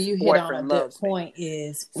think, Kathy, you hit on a good point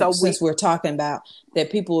since we're talking about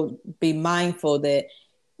that, people be mindful that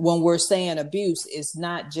when we're saying abuse, it's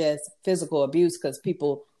not just physical abuse, because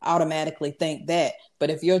people automatically think that. But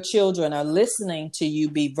if your children are listening to you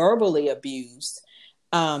be verbally abused,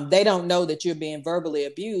 they don't know that you're being verbally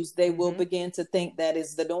abused. They will begin to think that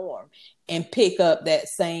is the norm and pick up that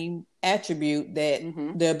same attribute that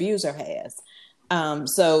the abuser has.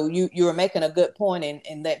 So you were making a good point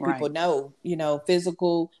and let people know,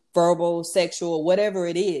 physical, verbal, sexual, whatever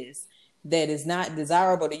it is that is not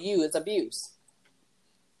desirable to you is abuse.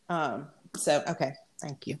 Okay.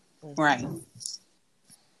 Thank you. Right.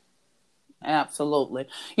 Absolutely.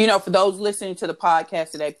 For those listening to the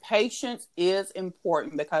podcast today, patience is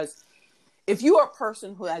important, because if you are a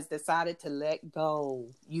person who has decided to let go,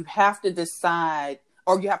 you have to decide,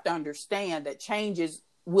 or you have to understand that changes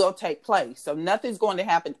will take place. So nothing's going to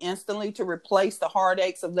happen instantly to replace the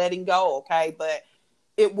heartaches of letting go. Okay. But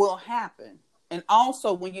it will happen. And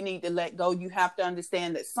also, when you need to let go, you have to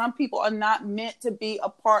understand that some people are not meant to be a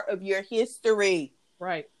part of your history.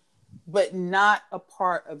 Right. But not a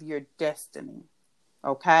part of your destiny.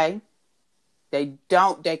 Okay? They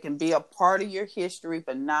can be a part of your history,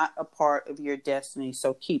 but not a part of your destiny.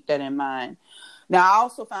 So keep that in mind. Now, I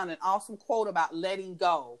also found an awesome quote about letting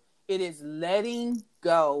go. It is letting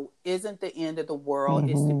go isn't the end of the world.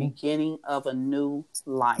 It's the beginning of a new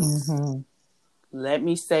life. Let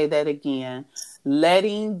me say that again.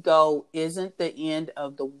 Letting go isn't the end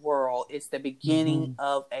of the world. It's the beginning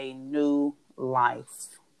of a new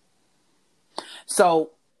life.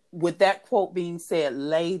 So with that quote being said,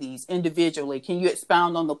 ladies, individually, can you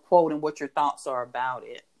expound on the quote and what your thoughts are about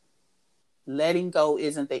it? Letting go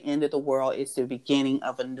isn't the end of the world. It's the beginning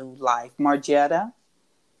of a new life. Margetta?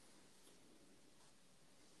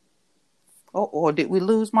 Or did we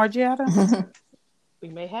lose Margetta? We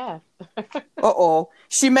may have.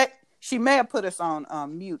 She may have put us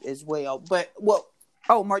on mute as well. But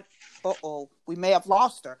we may have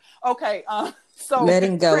lost her. Okay. So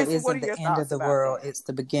letting go Chris, isn't the end of the world. That? It's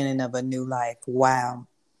the beginning of a new life. Wow.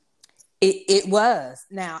 It was.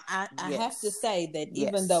 Now I have to say that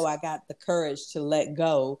even though I got the courage to let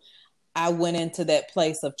go, I went into that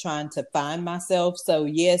place of trying to find myself. So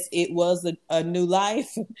yes, it was a new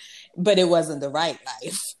life, but it wasn't the right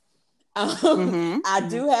life. I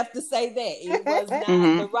do have to say that it was not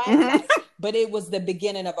the right life, but it was the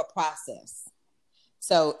beginning of a process.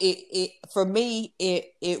 So it for me,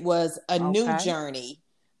 it was a new journey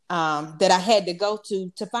that I had to go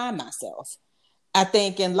to find myself. I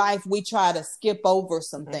think in life we try to skip over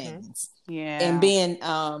some things. Yeah. And being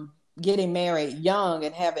getting married young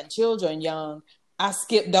and having children young, I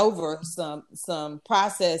skipped over some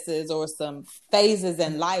processes or some phases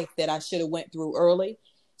in life that I should have went through early.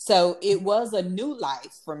 So it was a new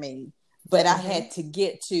life for me, but I had to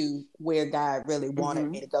get to where God really wanted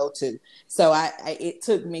me to go to. So it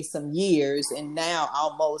took me some years, and now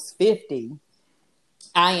almost 50,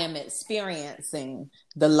 I am experiencing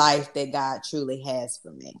the life that God truly has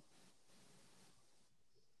for me.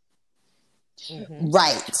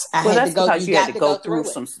 Right. You had to go through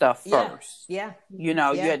some stuff first. Yeah. You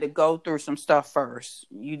had to go through some stuff first.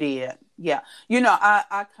 You did. Yeah.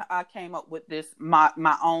 I came up with this,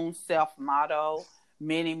 my own self motto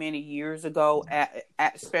many, many years ago,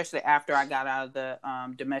 especially after I got out of the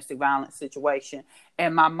domestic violence situation.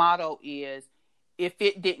 And my motto is, if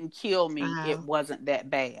it didn't kill me, it wasn't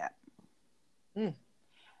that bad.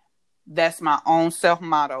 That's my own self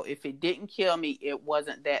motto. If it didn't kill me, it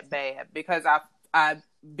wasn't that bad. Because I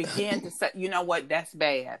began to say, you know what, that's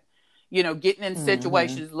bad. Getting in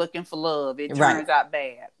situations looking for love, it turns out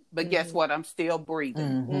bad. But guess what? I'm still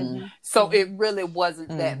breathing. So it really wasn't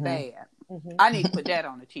that bad. I need to put that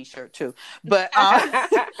on a t-shirt too. But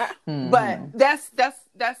but that's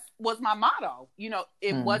was my motto.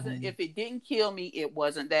 It wasn't, if it didn't kill me, it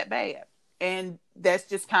wasn't that bad. And that's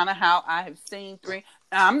just kind of how I have seen through.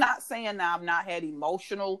 I'm not saying that I've not had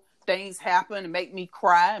emotional things happen and make me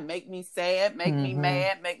cry and make me sad, make me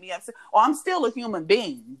mad, make me upset. Or I'm still a human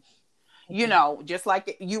being, just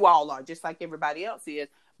like you all are, just like everybody else is.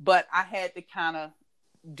 But I had to kind of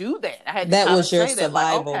do that. I had to that kind was of your say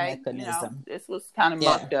survival that, mechanism. This was kind of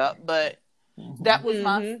mucked up, but that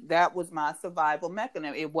was my survival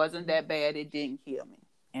mechanism. It wasn't that bad. It didn't kill me,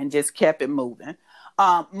 and just kept it moving.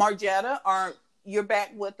 Margetta, you're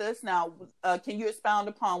back with us now. Can you expound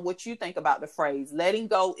upon what you think about the phrase "letting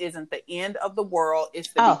go isn't the end of the world;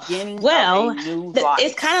 it's the beginning of a new life"?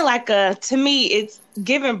 It's kind of like to me, it's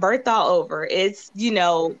giving birth all over. It's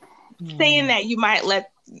saying that you might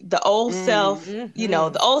let the old self, you know,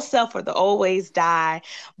 the old self or the old ways die,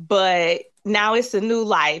 but now it's a new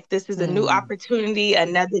life. This is a new opportunity,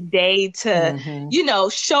 another day to, you know,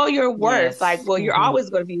 show your worth. Yes. Like, well, you're always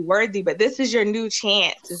going to be worthy, but this is your new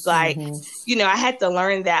chance. It's like, you know, I had to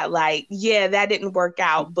learn that, like, yeah, that didn't work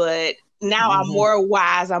out, but now I'm more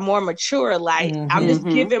wise, I'm more mature. Like, I'm just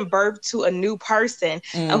giving birth to a new person.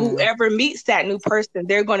 And whoever meets that new person,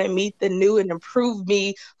 they're going to meet the new and improved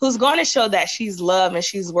me, who's going to show that she's loved and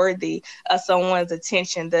she's worthy of someone's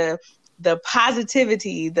attention, the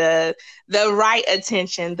positivity, the right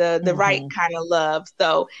attention, the right kind of love.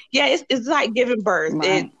 So yeah, it's like giving birth.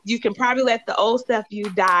 Right. You can probably let the old self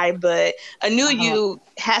you die, but a new you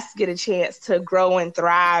has to get a chance to grow and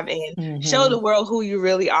thrive and show the world who you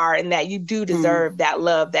really are, and that you do deserve that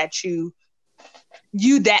love that you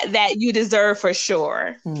deserve for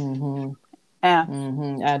sure. Yeah.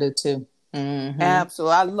 I do too.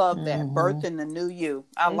 Absolutely. I love that. Birthing the new you.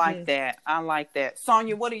 I like that. I like that.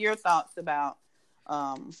 Sonia, what are your thoughts about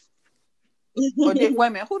wait a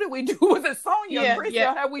minute, who did we do? Was it Sonia? Yeah, Chris,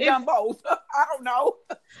 yeah. or have we done both? I don't know.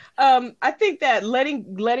 I think that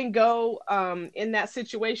letting go in that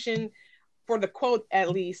situation, for the quote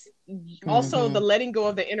at least, also the letting go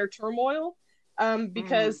of the inner turmoil,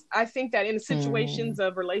 because I think that in situations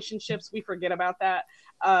of relationships, we forget about that.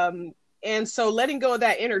 And so letting go of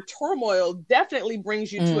that inner turmoil definitely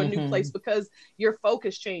brings you to a new place, because your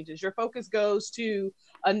focus changes. Your focus goes to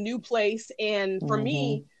a new place. And for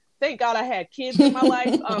me, thank God I had kids in my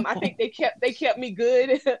life. I think they kept me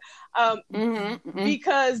good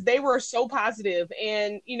because they were so positive.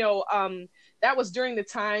 And, you know, that was during the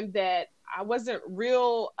time that I wasn't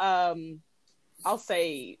real, I'll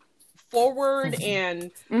say, forward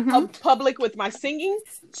and public with my singing.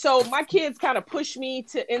 So my kids kind of pushed me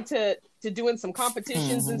into doing some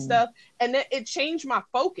competitions and stuff. And then it changed my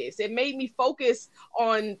focus. It made me focus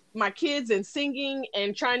on my kids and singing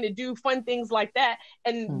and trying to do fun things like that.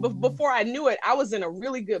 And before I knew it, I was in a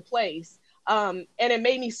really good place. And it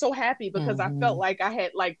made me so happy because I felt like I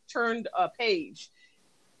had like turned a page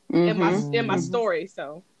in my story.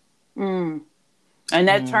 So. And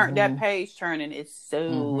that page turning is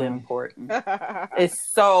so important. It's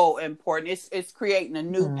so important. It's creating a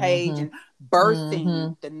new page and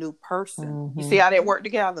birthing the new person. You see how they work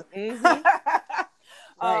together? Right.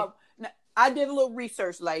 Now, I did a little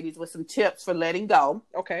research, ladies, with some tips for letting go.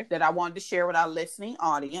 Okay. That I wanted to share with our listening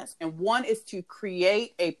audience. And one is to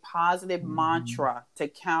create a positive mantra to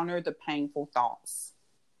counter the painful thoughts.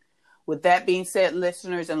 With that being said,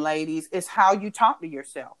 listeners and ladies, it's how you talk to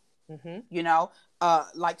yourself. You know,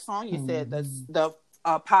 like Sonia said, the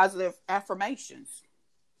positive affirmations,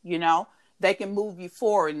 you know, they can move you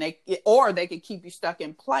forward, and they can keep you stuck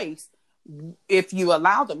in place if you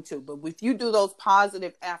allow them to. But if you do those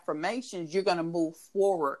positive affirmations, you're going to move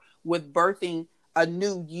forward with birthing a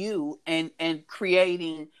new you and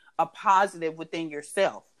creating a positive within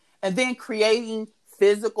yourself, and then creating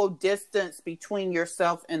physical distance between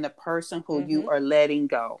yourself and the person who you are letting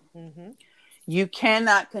go. You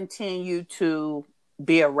cannot continue to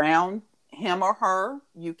be around him or her.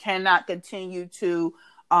 You cannot continue to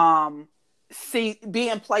be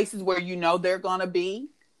in places where you know they're going to be,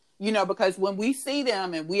 you know, because when we see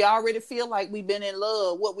them and we already feel like we've been in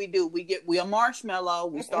love, what we do, we a marshmallow,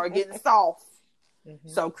 we start getting soft.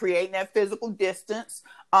 So creating that physical distance,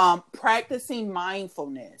 practicing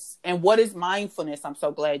mindfulness. And what is mindfulness? I'm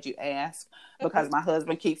so glad you asked, because my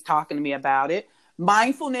husband keeps talking to me about it.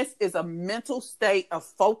 Mindfulness is a mental state of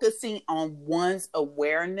focusing on one's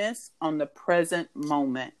awareness on the present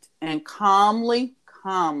moment and calmly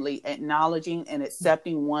acknowledging and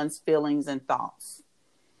accepting one's feelings and thoughts.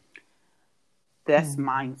 That's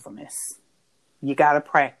mindfulness. You got to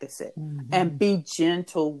practice it and be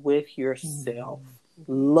gentle with yourself.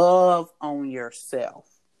 Love on yourself.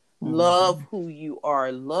 Love who you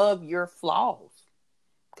are. Love your flaws,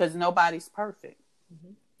 because nobody's perfect.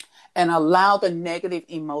 And allow the negative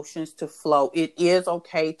emotions to flow. It is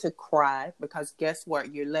okay to cry, because guess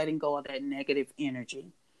what? You're letting go of that negative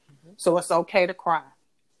energy. So it's okay to cry.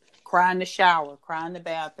 Cry in the shower, cry in the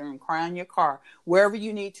bathroom, cry in your car. Wherever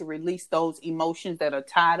you need to release those emotions that are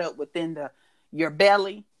tied up within your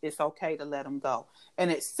belly, it's okay to let them go. And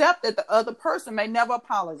accept that the other person may never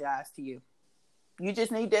apologize to you. You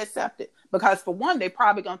just need to accept it. Because for one, they're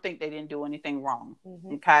probably going to think they didn't do anything wrong.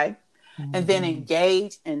 Okay? And then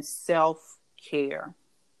engage in self-care.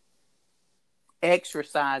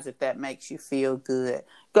 Exercise if that makes you feel good.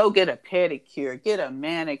 Go get a pedicure. Get a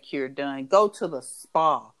manicure done. Go to the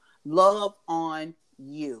spa. Love on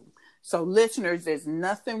you. So listeners, there's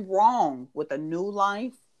nothing wrong with a new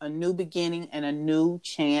life, a new beginning, and a new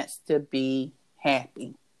chance to be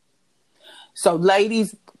happy. So,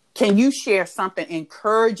 ladies, can you share something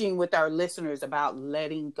encouraging with our listeners about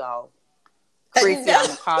letting go? Chrissy, I'm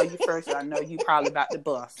gonna call you first. I know you probably about to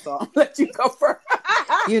bust, so I'll let you go first.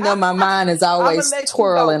 You know, my mind is always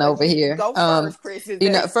twirling over here. Go first, Chrissy.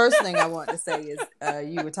 You know, first thing I want to say is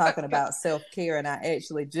you were talking about self-care, and I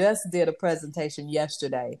actually just did a presentation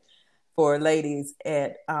yesterday for ladies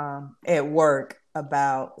at work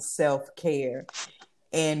about self-care.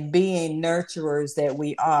 And being nurturers that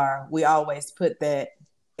we are, we always put that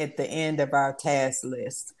at the end of our task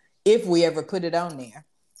list, if we ever put it on there.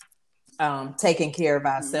 Taking care of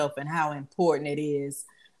ourselves and how important it is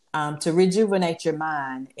to rejuvenate your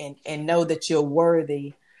mind and know that you're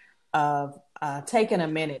worthy of taking a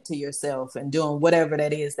minute to yourself and doing whatever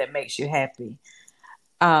that is that makes you happy.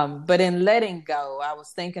 But in letting go, I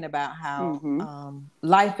was thinking about how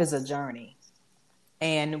life is a journey,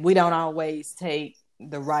 and we don't always take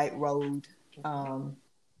the right road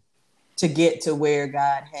to get to where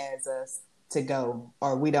God has us to go,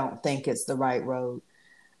 or we don't think it's the right road.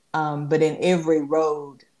 But in every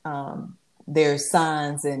road, there's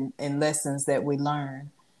signs and lessons that we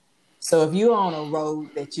learn. So if you're on a road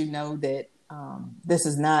that you know that this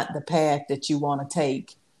is not the path that you want to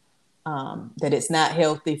take, that it's not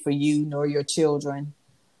healthy for you nor your children,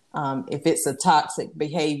 if it's a toxic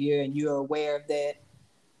behavior and you're aware of that,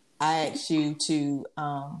 I ask you to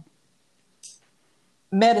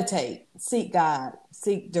meditate, seek God,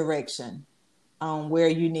 seek direction on where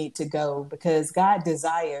you need to go, because God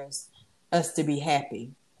desires us to be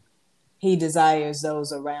happy. He desires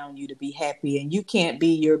those around you to be happy, and you can't be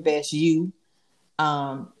your best you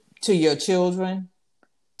to your children,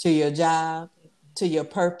 to your job, to your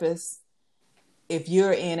purpose, if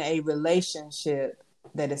you're in a relationship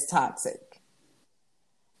that is toxic.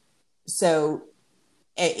 So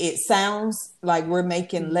it sounds like we're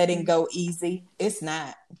making letting go easy. It's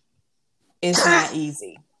not. It's not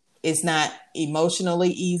easy. It's not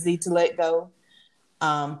emotionally easy to let go.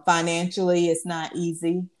 Financially, it's not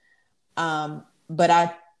easy.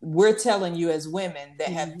 But we're telling you as women that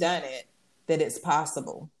have done it, that it's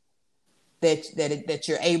possible, that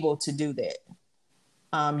you're able to do that,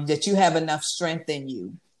 that you have enough strength in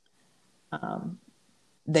you,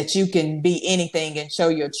 that you can be anything and show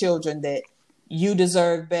your children that you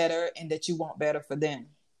deserve better and that you want better for them.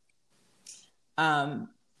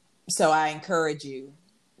 So I encourage you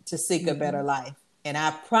to seek a better life. And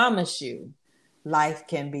I promise you, life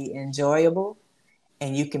can be enjoyable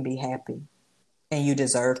and you can be happy, and you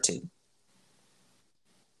deserve to.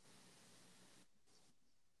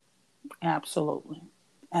 Absolutely.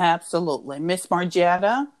 Absolutely. Miss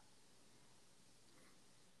Margetta?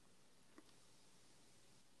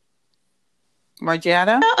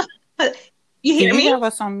 Margetta? You hear me? You have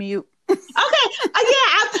us on mute. Okay.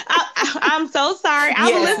 I'm so sorry.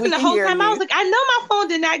 I was listening the whole time. I was like, I know my phone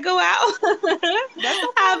did not go out. Okay.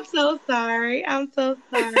 I'm so sorry. Oh,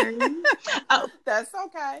 that's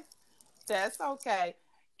okay. That's okay.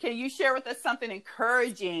 Can you share with us something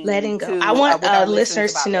encouraging? Letting go. I want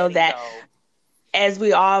listeners to know that, as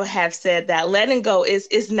we all have said, that letting go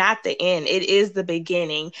is not the end. It is the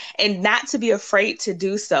beginning, and not to be afraid to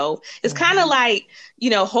do so. It's kind of like,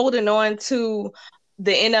 holding on to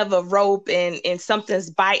the end of a rope and something's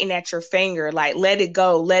biting at your finger. Like, let it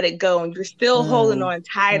go, and you're still holding on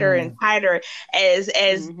tighter and tighter as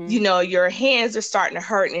your hands are starting to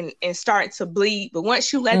hurt and starting to bleed. But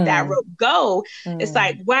once you let that rope go, it's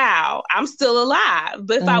like, wow, I'm still alive.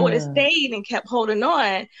 But if I would have stayed and kept holding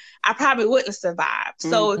on, I probably wouldn't have survived.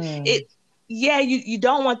 So you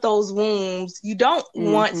don't want those wounds. You don't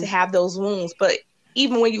want to have those wounds, but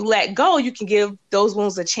even when you let go, you can give those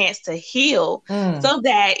wounds a chance to heal so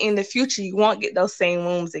that in the future you won't get those same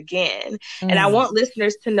wounds again. And I want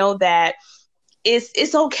listeners to know that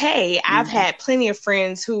it's okay. I've had plenty of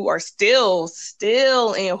friends who are still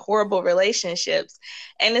in horrible relationships.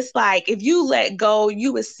 And it's like, if you let go,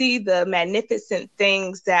 you would see the magnificent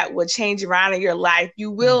things that would change around in your life.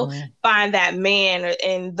 You will find that man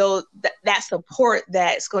and that support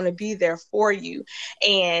that's going to be there for you.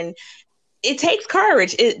 And it takes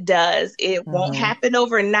courage. It does. It won't happen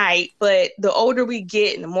overnight, but the older we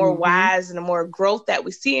get and the more wise and the more growth that we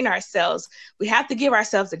see in ourselves, we have to give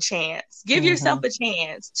ourselves a chance. Give yourself a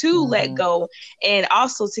chance to let go, and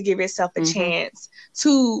also to give yourself a chance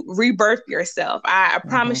to rebirth yourself. I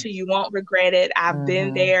promise you won't regret it. I've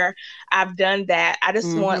been there. I've done that. I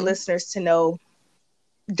just want listeners to know,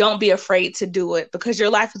 don't be afraid to do it, because your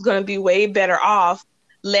life is going to be way better off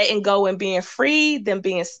letting go and being free than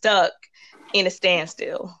being stuck in a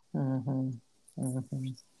standstill.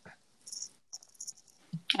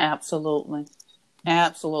 Absolutely.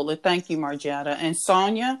 Thank you, Margetta. And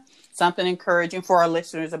Sonia, something encouraging for our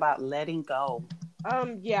listeners about letting go.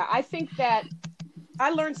 Yeah, I think that I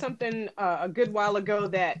learned something a good while ago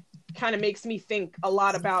that kind of makes me think a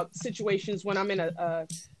lot about situations when I'm in a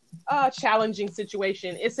challenging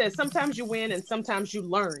situation. It says sometimes you win and sometimes you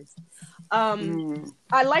learn.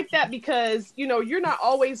 I like that because, you know, you're not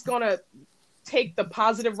always going to take the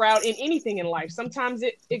positive route in anything in life. Sometimes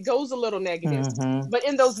it goes a little negative, but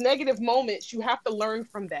in those negative moments, you have to learn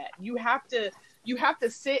from that. You have to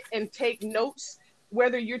sit and take notes,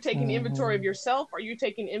 whether you're taking inventory of yourself or you're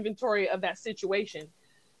taking inventory of that situation.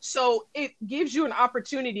 So it gives you an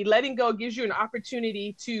opportunity. Letting go gives you an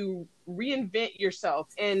opportunity to reinvent yourself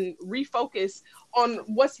and refocus on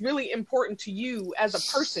what's really important to you as a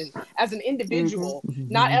person, as an individual,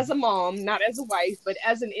 not as a mom, not as a wife, but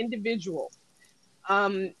as an individual.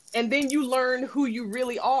 And then you learn who you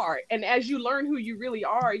really are. And as you learn who you really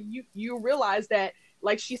are, you realize that,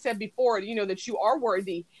 like she said before, you know, that you are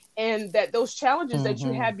worthy and that those challenges that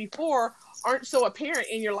you had before aren't so apparent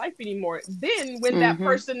in your life anymore. Then when that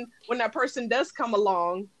person does come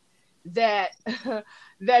along that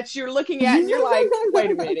that you're looking at and you're like, wait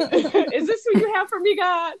a minute, is this who you have for me,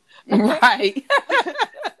 God? Right.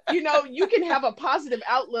 You know, you can have a positive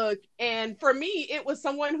outlook. And for me, it was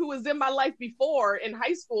someone who was in my life before in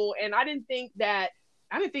high school. And I didn't think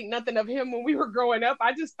nothing of him when we were growing up.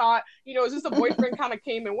 I just thought, you know, it was just a boyfriend kind of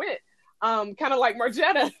came and went. Kind of like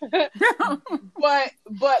Margetta.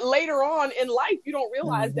 but later on in life, you don't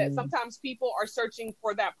realize that sometimes people are searching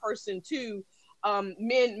for that person too.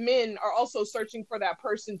 Men are also searching for that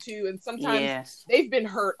person too. And sometimes they've been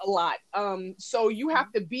hurt a lot. So you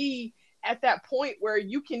have to be at that point where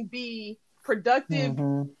you can be productive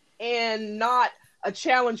and not a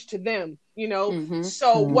challenge to them, you know?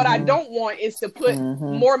 So what I don't want is to put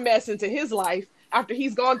more mess into his life after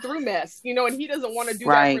he's gone through mess, you know, and he doesn't want to do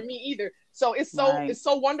that for me either. So it's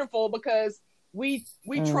so wonderful because we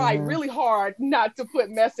try really hard not to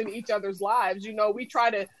put mess in each other's lives. You know, we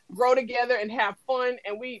try to grow together and have fun,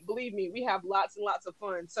 and believe me, we have lots and lots of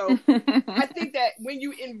fun. So I think that when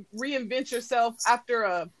you reinvent yourself after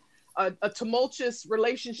a tumultuous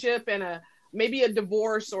relationship and maybe a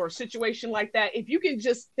divorce or a situation like that, if you can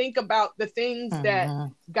just think about the things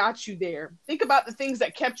that got you there, think about the things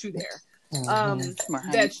that kept you there.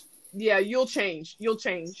 You'll change.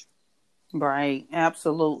 Right.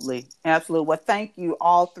 Absolutely. Well, thank you,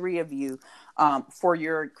 all three of you, for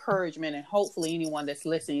your encouragement, and hopefully anyone that's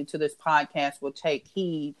listening to this podcast will take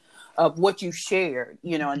heed of what you shared,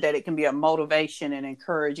 you know, and that it can be a motivation and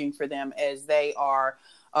encouraging for them as they are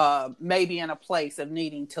maybe in a place of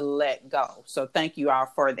needing to let go. So thank you all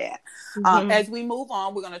for that. As we move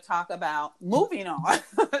on, we're going to talk about moving on.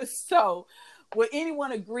 So would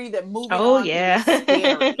anyone agree that moving on is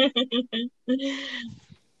scary?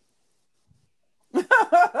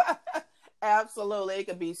 Absolutely. It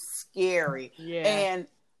can be scary. And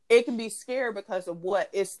it can be scary because of what?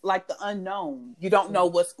 It's like the unknown. You don't know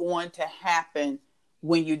what's going to happen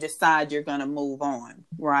when you decide you're going to move on,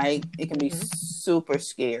 right? It can be super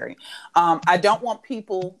scary. I don't want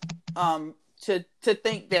people to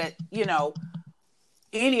think that, you know,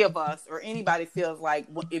 any of us or anybody feels like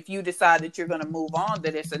if you decide that you're going to move on,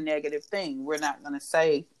 that it's a negative thing. We're not going to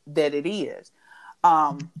say that it is.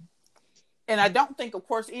 And I don't think, of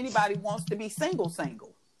course, anybody wants to be single.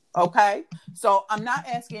 Okay. So I'm not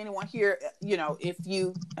asking anyone here, you know, if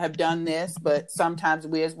you have done this, but sometimes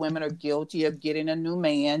we as women are guilty of getting a new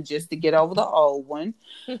man just to get over the old one.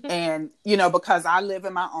 And, you know, because I live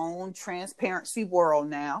in my own transparency world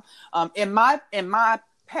now. In my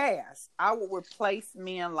past, I would replace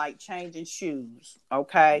men like changing shoes.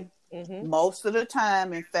 Okay. Most of the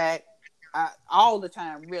time, in fact, all the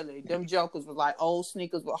time, really, them jokers was like old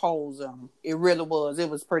sneakers with holes in them. It really was. It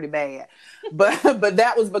was pretty bad. But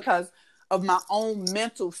that was because of my own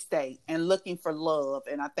mental state and looking for love.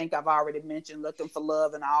 And I think I've already mentioned looking for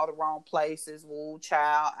love in all the wrong places. Woo,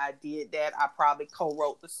 child, I did that. I probably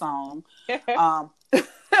co-wrote the song. And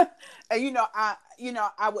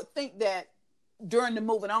I would think that during the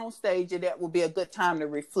moving on stage, that would be a good time to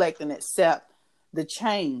reflect and accept the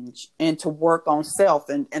change and to work on self.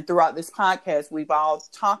 And throughout this podcast, we've all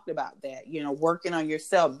talked about that, you know, working on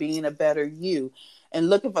yourself, being a better you, and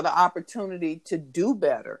looking for the opportunity to do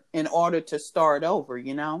better in order to start over,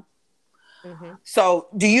 you know? So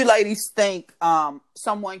do you ladies think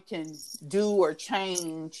someone can do or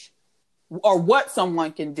change, or what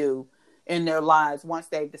someone can do in their lives once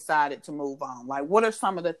they've decided to move on? Like, what are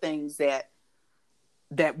some of the things that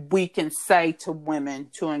we can say to women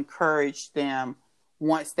to encourage them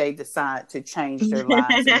once they decide to change their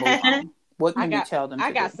lives and move on? What can you tell them?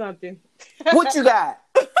 I got something. What you got?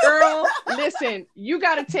 Girl, listen, you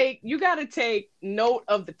gotta take note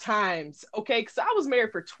of the times, okay? Because I was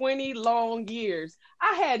married for 20 long years.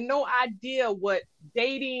 I had no idea what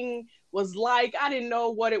dating was like. I didn't know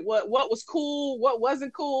what was cool, what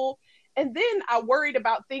wasn't cool. And then I worried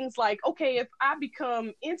about things like, okay, if I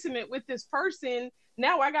become intimate with this person,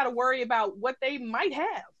 now I got to worry about what they might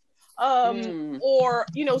have. Or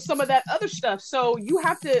some of that other stuff. So you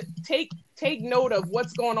have to take note of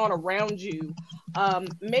what's going on around you.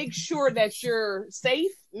 Make sure that you're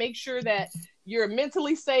safe, make sure that you're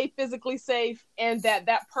mentally safe, physically safe, and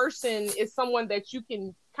that person is someone that you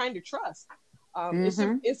can kind of trust.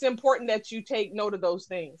 It's important that you take note of those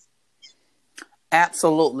things.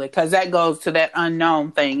 Absolutely, because that goes to that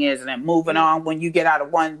unknown thing, isn't it? Moving on, when you get out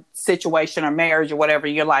of one situation or marriage or whatever,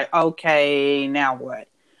 you're like, okay, now what?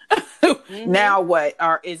 Now what?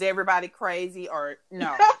 Or is everybody crazy? Or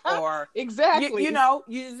no? Or exactly. You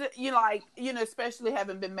like, especially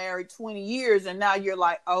having been married 20 years, and now you're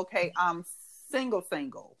like, okay, I'm single.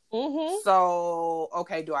 So,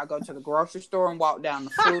 okay, do I go to the grocery store and walk down the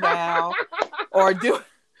fruit aisle, or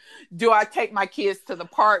do I take my kids to the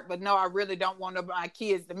park? But no, I really don't want my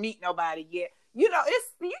kids to meet nobody yet. You got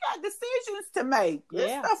decisions to make. This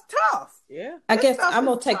stuff's tough. Yeah. I guess I'm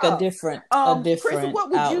gonna take a different Krista, what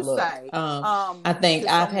would outlook. you say? I think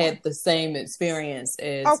I've had the same experience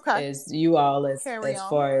as you all, as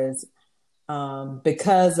far as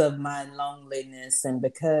because of my loneliness and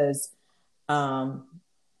because I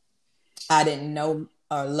didn't know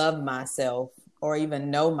or love myself or even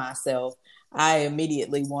know myself. I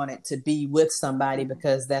immediately wanted to be with somebody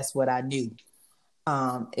because that's what I knew.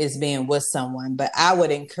 Is being with someone. But I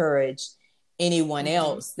would encourage anyone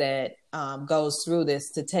else that goes through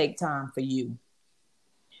this to take time for you,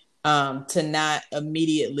 to not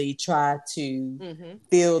immediately try to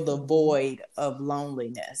fill the void of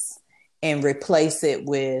loneliness and replace it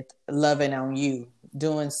with loving on you,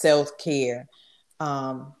 doing self-care,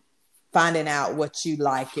 finding out what you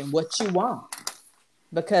like and what you want.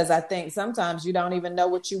 Because I think sometimes you don't even know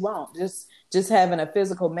what you want. Just having a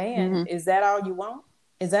physical man, is that all you want?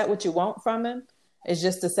 Is that what you want from him? It's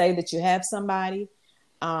just to say that you have somebody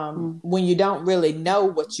when you don't really know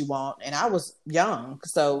what you want. And I was young,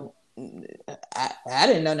 so I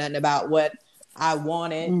didn't know nothing about what I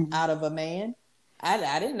wanted out of a man.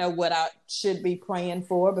 I didn't know what I should be praying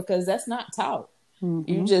for because that's not taught.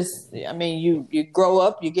 You just, you grow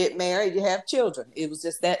up, you get married, you have children. It was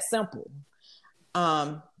just that simple.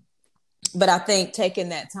 But I think taking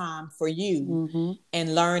that time for you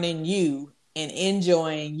and learning you and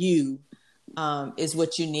enjoying you is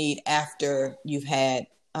what you need after you've had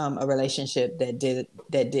a relationship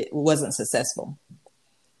that wasn't successful.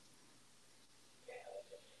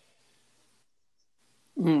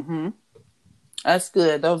 That's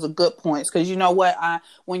good. Those are good points. Because you know what,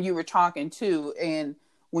 when you were talking too, and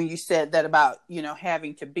when you said that about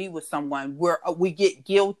having to be with someone, we get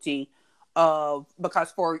guilty of, because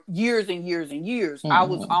for years and years and years, I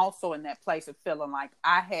was also in that place of feeling like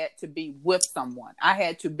I had to be with someone. I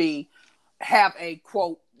had to have a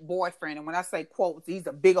quote boyfriend. And when I say quotes, these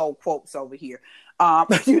are big old quotes over here. I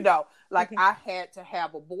had to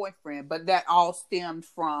have a boyfriend, but that all stemmed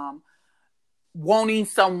from wanting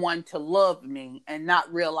someone to love me and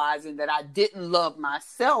not realizing that I didn't love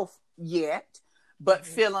myself yet, but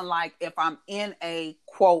feeling like if I'm in a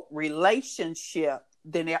quote relationship,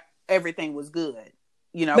 then everything was good,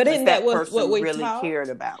 But isn't that what we really taught? Cared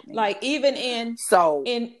about me. Like even in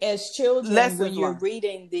as children, when you're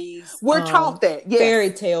reading these, we're taught that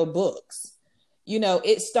fairy tale books.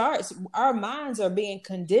 It starts. Our minds are being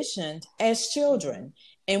conditioned as children,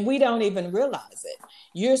 and we don't even realize it.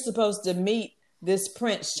 You're supposed to meet this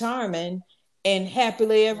Prince Charming, and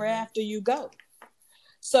happily ever after you go.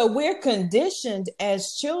 So we're conditioned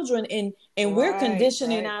as children, and we're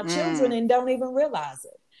conditioning our children and don't even realize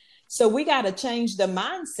it. So we got to change the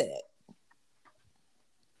mindset.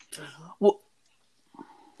 Well,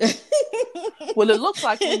 it looks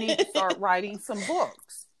like we need to start writing some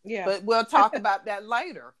books. Yeah, but we'll talk about that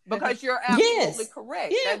later because you're absolutely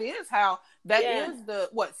correct. Yeah. That is the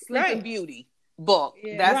Sleeping Beauty book.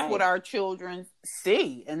 Yeah. That's what our children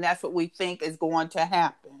see, and that's what we think is going to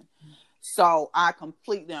happen. So I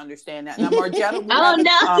completely understand that. Now, Margetta,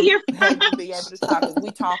 you're have to be able to talk because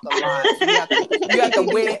we talk a lot. So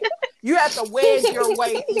you have to wedge your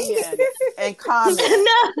way in and comment.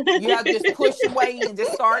 No. You have to just push your way in,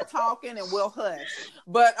 just start talking, and we'll hush.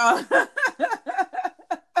 But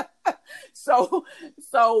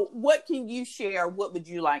So what can you share? What would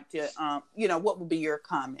you like to, what would be your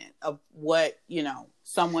comment of what,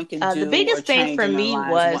 someone can do The biggest or thing change for in their me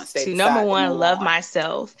lives once was they to, number decide to one, move love on?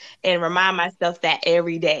 myself and remind myself that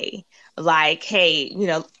every day. Like, hey,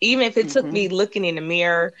 even if it took me looking in the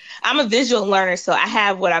mirror, I'm a visual learner, so I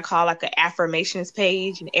have what I call like an affirmations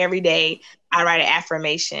page, and every day I write an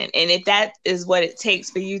affirmation. And if that is what it takes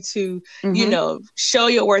for you to, show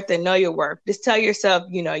your worth and know your worth, just tell yourself,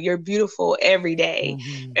 you're beautiful every day.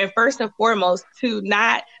 And first and foremost, to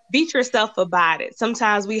not beat yourself about it.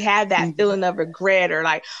 Sometimes we have that feeling of regret, or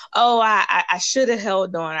like, oh, I should have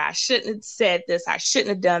held on. I shouldn't have said this. I shouldn't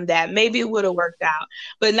have done that. Maybe it would have worked out.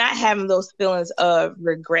 But not having those feelings of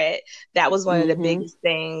regret, that was one of the biggest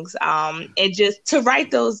things. And just to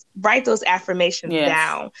write those affirmations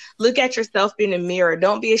down. Look at yourself in the mirror.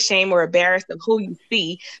 Don't be ashamed or embarrassed of who you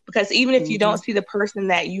see, because even if you don't see the person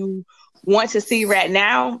that you want to see right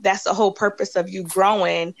now, that's the whole purpose of you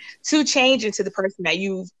growing to change into the person that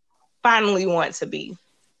you finally want to be.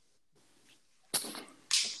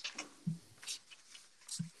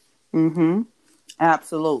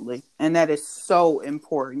 Absolutely. And that is so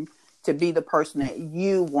important, to be the person that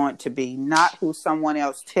you want to be, not who someone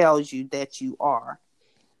else tells you that you are,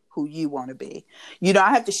 who you want to be. I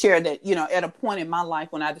have to share that, at a point in my life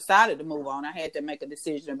when I decided to move on, I had to make a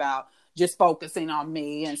decision about just focusing on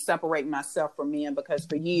me and separating myself from men, because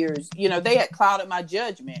for years, they had clouded my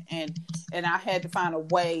judgment, and I had to find a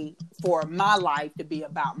way for my life to be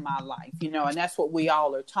about my life, and that's what we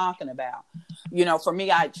all are talking about. For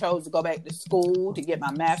me, I chose to go back to school to get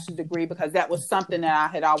my master's degree, because that was something that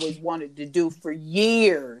I had always wanted to do for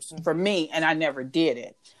years for me, and I never did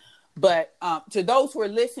it. But to those who are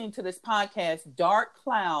listening to this podcast, dark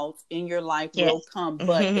clouds in your life will come,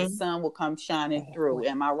 but the sun will come shining through.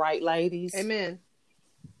 Am I right, ladies? Amen.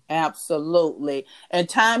 Absolutely. And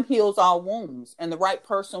time heals all wounds, and the right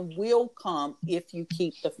person will come if you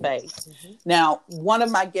keep the faith. Now, one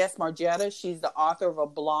of my guests, Margetta, she's the author of a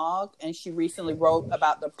blog, and she recently wrote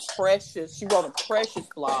about she wrote a precious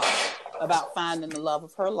blog about finding the love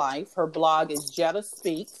of her life. Her blog is Jetta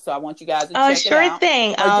Speaks, so I want you guys to check it out. Sure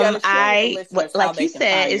thing. Margetta, like you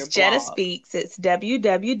said, it's Jetta Speaks. It's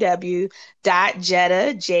www.jetta,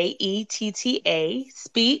 Jetta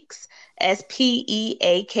Speaks,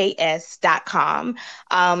 SPEAKS.com.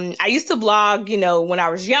 I used to blog, when I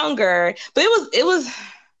was younger, but it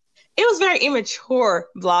was very immature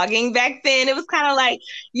blogging back then. It was kind of like,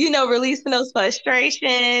 releasing those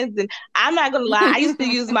frustrations. And I'm not going to lie, I used to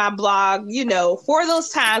use my blog, for those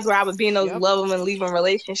times where I would be in those love them and leave them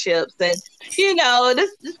relationships. And,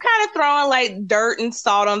 just kind of throwing like dirt and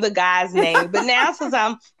salt on the guy's name. But now, since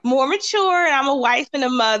I'm more mature and I'm a wife and a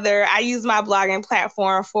mother, I use my blogging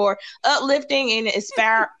platform for uplifting and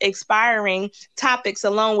inspiring topics,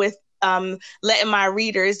 along with letting my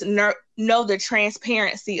readers know the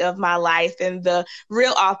transparency of my life and the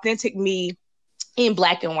real authentic me in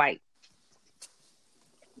black and white.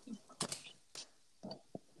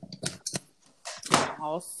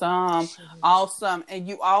 Awesome. And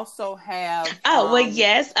you also have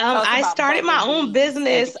yes. I started my own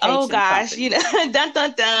business. Oh gosh, dun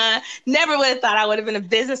dun dun. Never would have thought I would have been a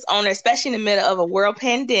business owner, especially in the middle of a world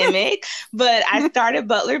pandemic. But I started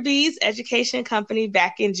Butler Bees Education Company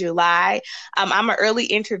back in July. I'm an early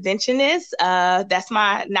interventionist. That's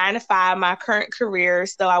my 9-to-5, my current career.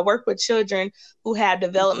 So I work with children who have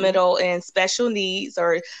developmental and special needs,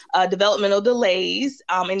 or developmental delays,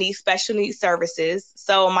 and need special needs services.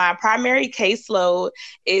 So my primary caseload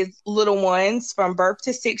is little ones from birth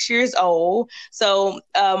to 6 years old. So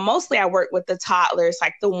mostly I work with the toddlers,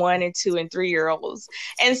 like the 1 and 2 and 3 year olds.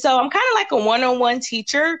 And so I'm kind of like a one-on-one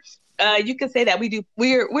teacher. You can say that we do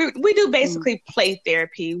basically play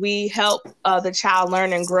therapy. We help the child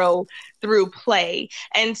learn and grow through play.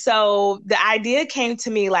 And so the idea came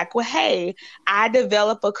to me like, well, hey, I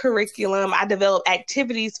develop a curriculum. I develop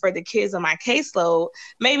activities for the kids on my caseload.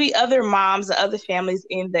 Maybe other moms and other families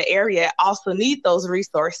in the area also need those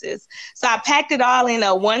resources. So I packed it all in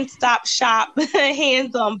a one-stop shop,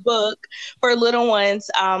 hands-on book for little ones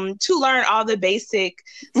to learn all the basic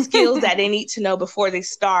skills that they need to know before they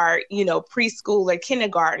start, preschool or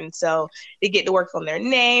kindergarten. So they get to work on their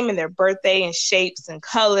name and their birthday and shapes and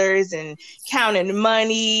colors and counting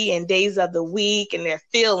money and days of the week and their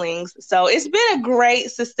feelings. So it's been a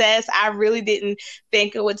great success. I really didn't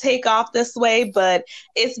think it would take off this way, but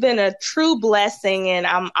it's been a true blessing. And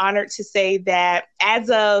I'm honored to say that as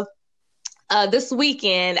of this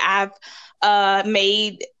weekend, I've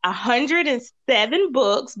made 107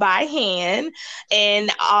 books by hand,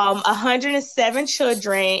 and 107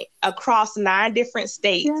 children across 9 different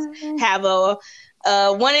states have a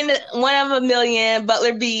one of a million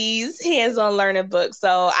Butler Bees hands-on learning book.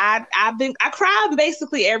 So I cry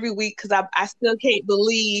basically every week because I still can't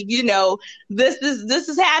believe, this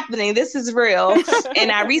is happening. This is real.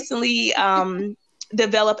 And I recently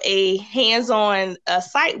developed a hands-on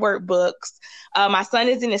sight work books. My son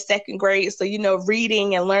is in the second grade, so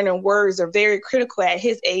reading and learning words are very critical at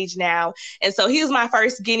his age now. And so he was my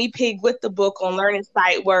first guinea pig with the book on learning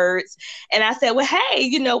sight words. And I said, well, hey,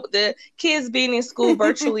 the kids being in school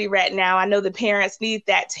virtually right now, I know the parents need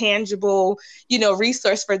that tangible,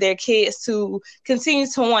 resource for their kids to continue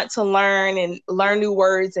to want to learn and learn new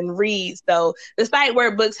words and read. So the sight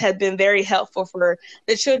word books have been very helpful for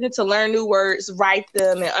the children to learn new words, write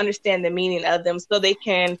them, and understand the meaning of them so they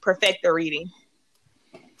can perfect their reading.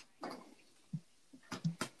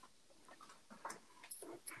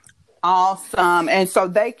 Awesome. And so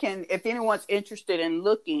they can, if anyone's interested in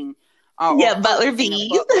looking. Butler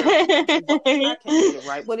Bees. I can't get it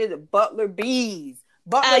right. What is it? Butler Bees.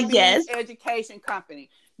 Butler Bees yes. Education Company.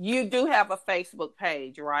 You do have a Facebook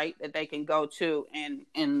page, right? That they can go to and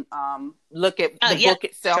look at the book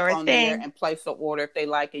itself on there and place an order if they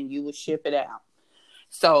like, and you will ship it out.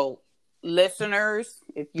 So listeners,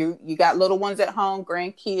 if you got little ones at home,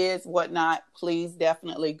 grandkids, whatnot, please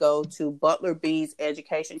definitely go to Butler Bees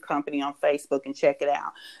Education Company on Facebook and check it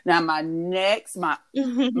out. Now, my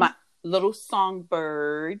little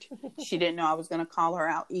songbird, she didn't know I was going to call her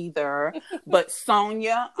out either, but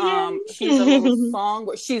Sonia, she's a little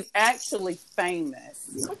songbird. She's actually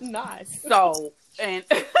famous. Nice. So, and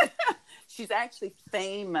she's actually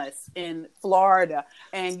famous in Florida.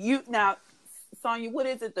 And Sonia, what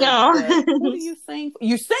is it? What do you sing?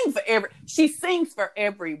 You sing for she sings for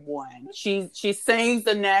everyone. She sings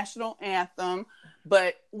the national anthem.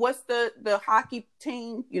 But what's the hockey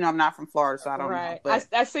team? I'm not from Florida, so I don't know. But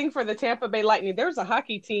I sing for the Tampa Bay Lightning. There's a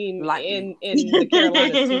hockey team in the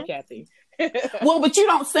Carolinas too, Kathy. Well, but you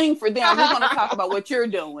don't sing for them. We're going to talk about what you're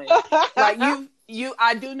doing. Like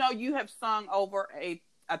I do know you have sung over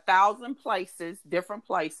 1,000 places, different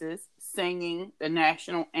places, singing the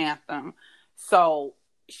national anthem. So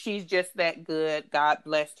she's just that good. God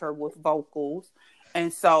blessed her with vocals.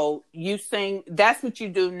 And so you sing, that's what you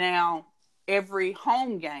do now every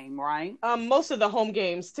home game, right? Most of the home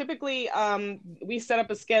games. Typically, we set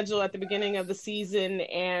up a schedule at the beginning of the season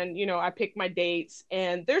and, I pick my dates.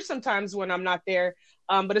 And there's some times when I'm not there,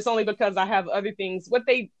 but it's only because I have other things. What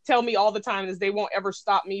they tell me all the time is they won't ever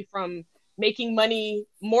stop me from making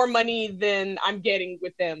more money than I'm getting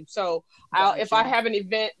with them. So if I have an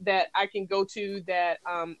event that I can go to that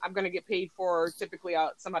I'm going to get paid for, typically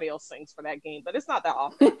somebody else sings for that game, but it's not that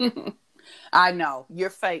often. I know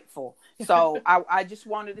you're faithful. So I just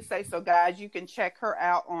wanted to say, so guys, you can check her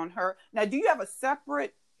out on her. Now, do you have a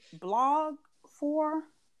separate blog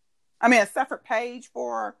a separate page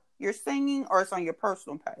for your singing, or it's on your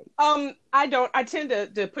personal page? I don't. I tend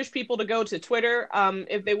to push people to go to Twitter.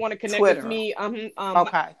 If they want to connect with me,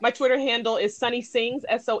 okay. My Twitter handle is Sonny Sings,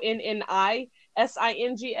 SonniSings,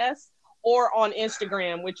 or on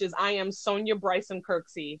Instagram, which is I am Sonia Bryson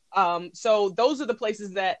Kirksey. So those are the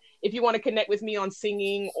places that if you want to connect with me on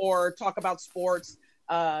singing or talk about sports,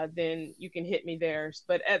 then you can hit me there.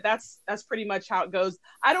 But that's pretty much how it goes.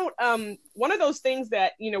 I don't. One of those things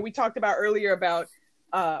that we talked about earlier about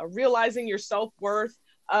realizing your self-worth.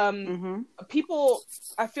 People,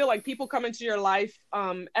 I feel like people come into your life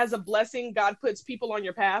as a blessing. God puts people on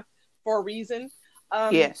your path for a reason.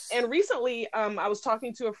 Yes. And recently, I was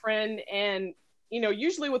talking to a friend, and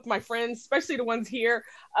usually with my friends, especially the ones here,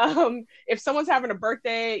 if someone's having a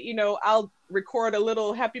birthday, I'll record a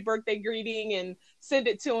little happy birthday greeting and send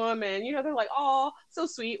it to them, and they're like, "Oh, so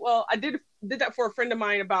sweet." Well, I did that for a friend of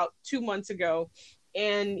mine about 2 months ago,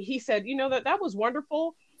 and he said, that was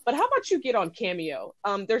wonderful, but how about you get on Cameo?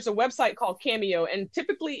 There's a website called Cameo, and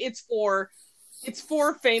typically it's for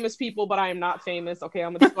famous people, but I am not famous. Okay,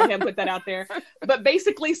 I'm gonna just go ahead and put that out there. But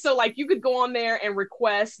basically, so like you could go on there and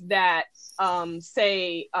request that,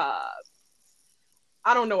 say,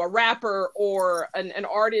 I don't know, a rapper or an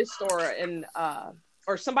artist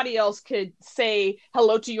or somebody else could say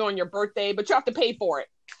hello to you on your birthday, but you have to pay for it.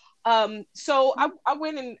 So I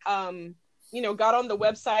went and got on the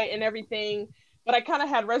website and everything, but I kind of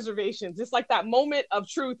had reservations. It's like that moment of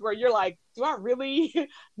truth where you're like, do I really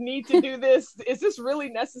need to do this? Is this really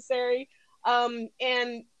necessary? And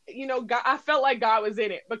God, I felt like God was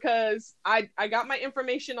in it because I got my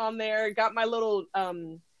information on there, got my little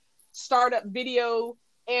startup video,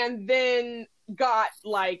 and then got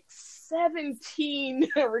like 17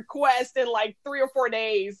 requests in like 3 or 4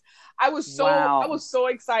 days. I was so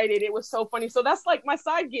excited. It was so funny. So that's like my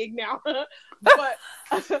side gig now. but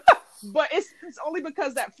it's only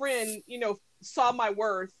because that friend, saw my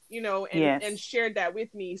worth, and shared that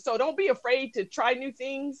with me. So don't be afraid to try new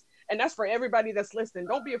things. And that's for everybody that's listening.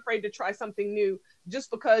 Don't be afraid to try something new just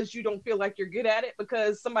because you don't feel like you're good at it,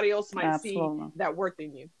 because somebody else might see that worth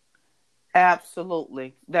in you.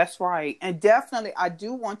 Absolutely. That's right. And definitely, I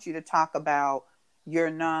do want you to talk about your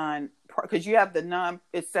because you have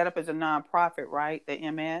it's set up as a nonprofit, right? The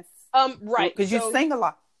MS? Right. Because you sing a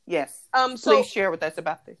lot. Yes. So please share with us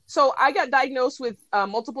about this. So I got diagnosed with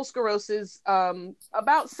multiple sclerosis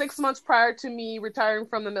about 6 months prior to me retiring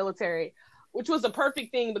from the military, which was a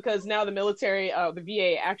perfect thing because now the military, the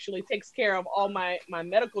VA actually takes care of all my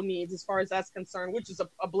medical needs as far as that's concerned, which is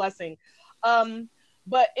a blessing.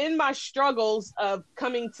 But in my struggles of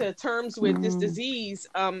coming to terms with this disease,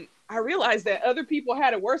 I realized that other people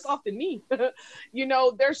had it worse off than me.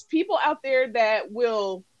 There's people out there that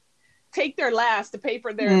will take their last to pay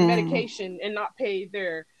for their medication and not pay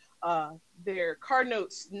their car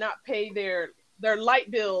notes, not pay their light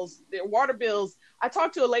bills, their water bills. I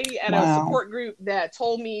talked to a lady at a support group that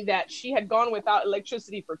told me that she had gone without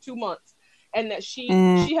electricity for 2 months, and that she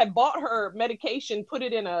had bought her medication, put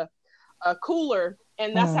it in a cooler,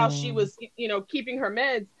 and that's how she was, keeping her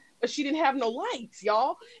meds, but she didn't have no lights,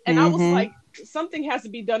 y'all. And I was like, something has to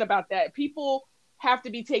be done about that. People have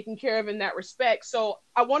to be taken care of in that respect. So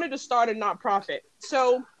I wanted to start a nonprofit.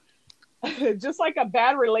 So just like a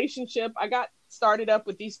bad relationship, I got started up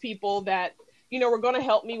with these people that, were going to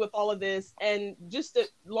help me with all of this. And just a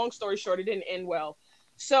long story short, it didn't end well.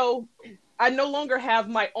 So I no longer have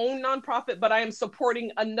my own nonprofit, but I am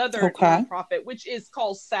supporting another nonprofit, which is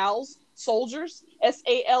called SALS Soldiers,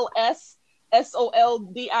 SALS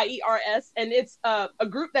SOLDIERS, and it's a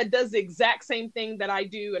group that does the exact same thing that I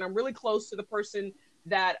do, and I'm really close to the person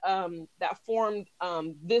that formed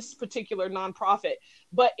this particular nonprofit.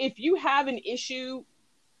 But if you have an issue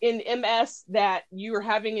in MS that you are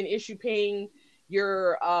having an issue paying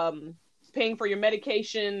for your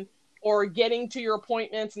medication or getting to your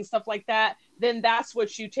appointments and stuff like that, then that's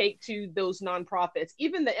what you take to those nonprofits.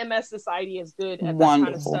 Even the MS Society is good at that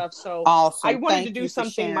kind of stuff. So awesome. I wanted to do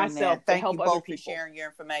something myself to help other people. For sharing your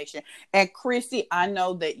information. And Chrissy, I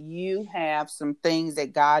know that you have some things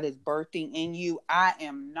that God is birthing in you. I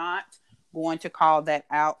am not going to call that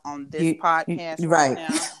out on this podcast right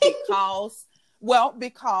now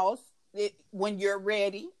because when you're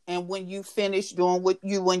ready and when you finish doing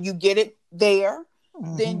when you get it there,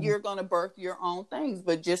 then you're going to birth your own things.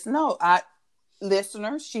 But just know,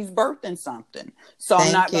 listeners, she's birthing something. So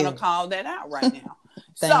I'm not going to call that out right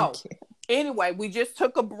now. Anyway, we just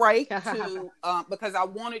took a break because I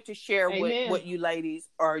wanted to share what you ladies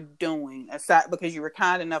are doing. Aside, because you were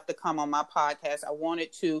kind enough to come on my podcast, I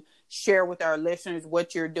wanted to share with our listeners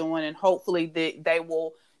what you're doing, and hopefully they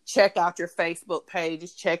will check out your Facebook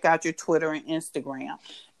pages, check out your Twitter and Instagram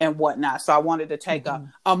and whatnot. So I wanted to take a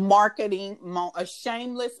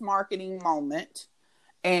shameless marketing moment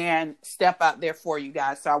and step out there for you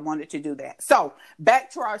guys. So I wanted to do that. So back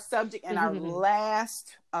to our subject, and our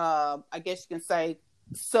last, I guess you can say,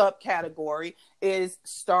 subcategory is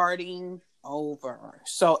starting over.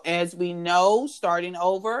 So as we know, starting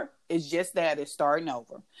over is just that, it's starting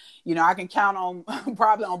over. I can count on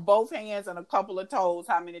probably on both hands and a couple of toes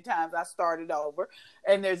how many times I started over.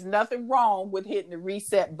 And there's nothing wrong with hitting the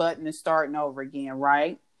reset button and starting over again,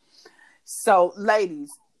 right? So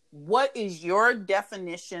ladies, what is your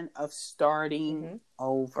definition of starting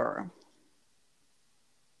over?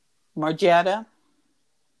 Margetta?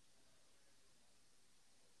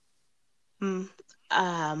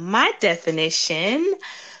 My definition,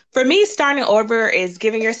 for me, starting over is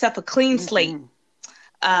giving yourself a clean slate.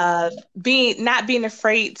 Not being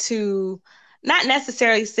afraid to not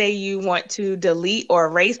necessarily say you want to delete or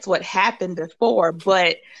erase what happened before,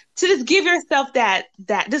 but to just give yourself that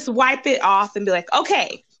just wipe it off and be like,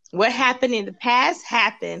 okay, what happened in the past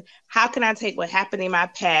happened. How can I take what happened in my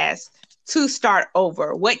past to start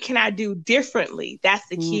over? What can I do differently? That's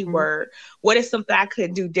the key word. What is something I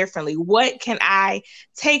could do differently? What can I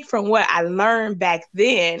take from what I learned back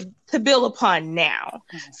then to build upon now?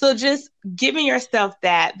 So just giving yourself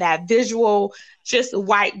that visual, just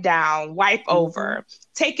wipe over,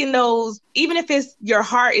 taking those, even if it's your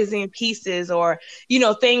heart is in pieces or,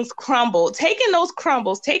 things crumble, taking those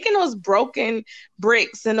crumbles, taking those broken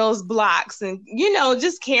bricks and those blocks and,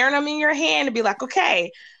 just carrying them in your hand and be like,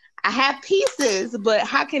 okay, I have pieces, but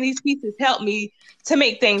how can these pieces help me to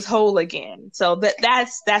make things whole again? So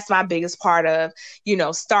that's my biggest part of,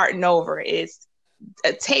 starting over, is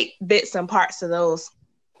take bits and parts of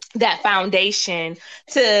that foundation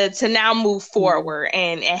to now move forward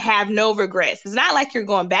and have no regrets. It's not like you're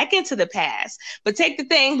going back into the past, but take the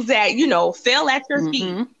things that, fell at your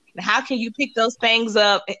feet. How can you pick those things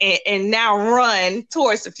up and now run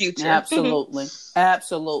towards the future? Absolutely.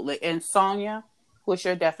 Absolutely. And Sonia, what's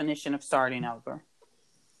your definition of starting over?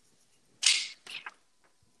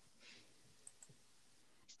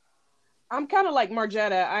 I'm kind of like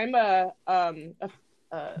Margetta. I'm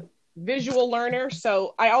a visual learner,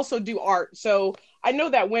 so I also do art. So I know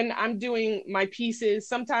that when I'm doing my pieces,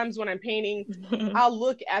 sometimes when I'm painting, I'll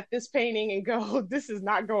look at this painting and go, this is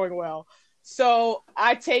not going well. So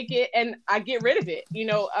I take it and I get rid of it.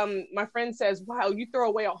 My friend says, wow, you throw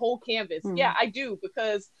away a whole canvas. Yeah, I do,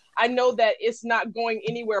 because I know that it's not going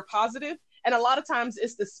anywhere positive. And a lot of times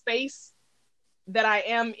it's the space that I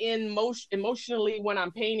am in emotionally when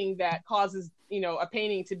I'm painting that causes, a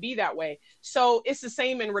painting to be that way. So it's the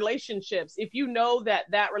same in relationships. If you know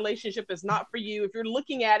that relationship is not for you, if you're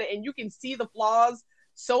looking at it and you can see the flaws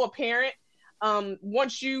so apparent,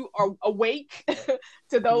 once you are awake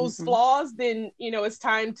to those flaws, then, it's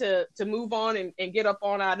time to move on and get up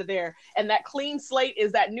on out of there. And that clean slate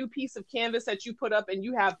is that new piece of canvas that you put up, and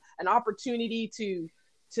you have an opportunity to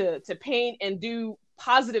paint and do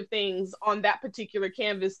positive things on that particular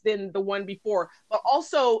canvas than the one before. But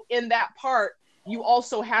also in that part, you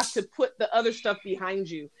also have to put the other stuff behind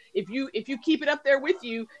you. If you keep it up there with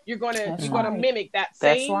you, you're gonna mimic that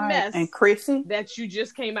same mess. And Chrissy, that you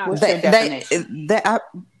just came out what's your definition?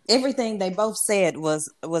 Everything they both said was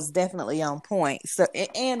definitely on point. So,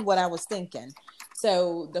 and what I was thinking.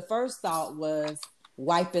 So the first thought was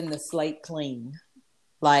wiping the slate clean,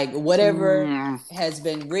 like whatever has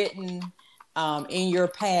been written in your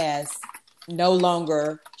past no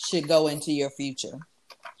longer should go into your future.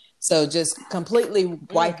 So just completely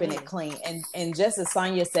wiping it clean. And just as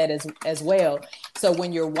Sonia said as well, so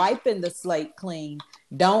when you're wiping the slate clean,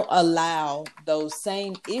 don't allow those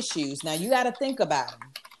same issues. Now you got to think about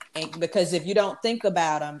them. And because if you don't think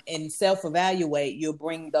about them and self-evaluate, you'll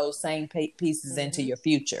bring those same pieces into your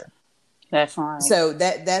future. That's right. So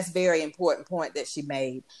that's very important point that she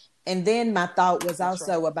made. And then my thought was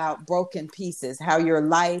also about broken pieces, how your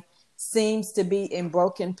life seems to be in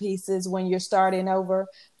broken pieces when you're starting over,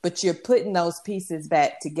 but you're putting those pieces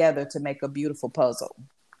back together to make a beautiful puzzle.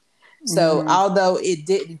 So although it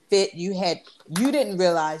didn't fit, you didn't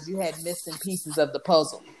realize you had missing pieces of the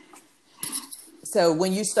puzzle. So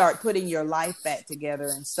when you start putting your life back together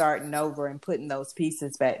and starting over and putting those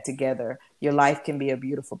pieces back together, your life can be a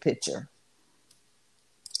beautiful picture.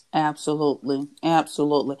 Absolutely.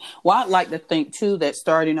 Absolutely. Well, I'd like to think too that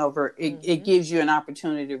starting over, it gives you an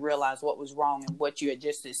opportunity to realize what was wrong and what you had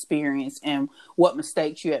just experienced and what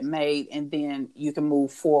mistakes you had made. And then you can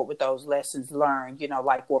move forward with those lessons learned,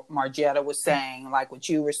 like what Margetta was saying, like what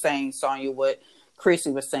you were saying, Sonia, what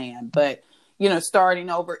Chrissy was saying. But,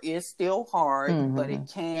 starting over is still hard, but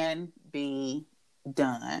it can be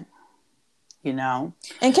done.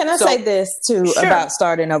 And can I say this too about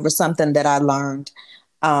starting over, something that I learned?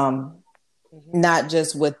 Not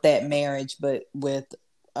just with that marriage, but with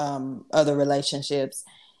other relationships,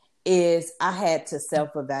 is I had to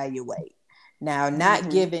self-evaluate. Now,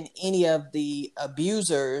 not giving any of the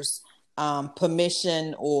abusers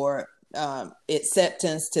permission or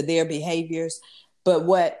acceptance to their behaviors, but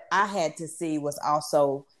what I had to see was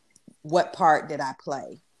also what part did I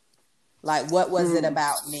play? Like, what was it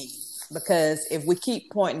about me? Because if we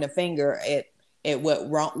keep pointing the finger at what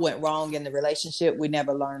went wrong in the relationship, we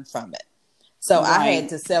never learned from it. So I had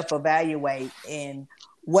to self-evaluate in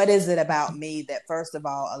what is it about me that, first of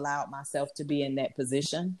all, allowed myself to be in that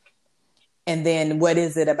position? And then what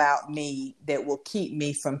is it about me that will keep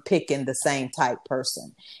me from picking the same type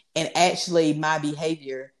person? And actually, my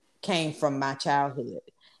behavior came from my childhood.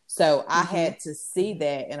 So I had to see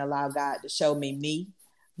that and allow God to show me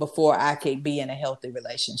before I could be in a healthy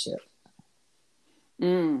relationship.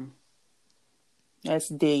 That's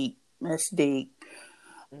deep. That's deep.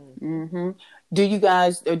 Do you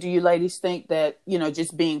guys, or do you ladies think that,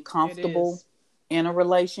 just being comfortable in a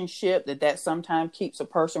relationship, that sometimes keeps a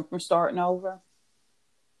person from starting over?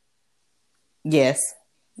 Yes.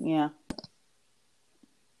 Yeah.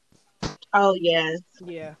 Oh, yes.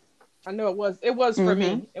 Yeah. I know it was for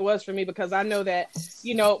me. It was for me because I know that,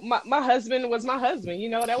 my husband was my husband,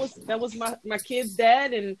 that was my kid's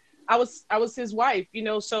dad, and I was his wife,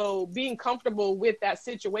 so being comfortable with that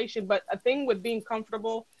situation. But a thing with being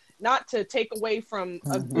comfortable, not to take away from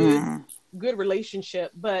a good good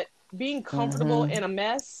relationship, but being comfortable in a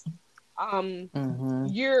mess,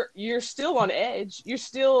 you're still on edge. You're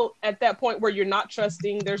still at that point where you're not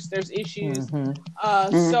trusting. There's issues.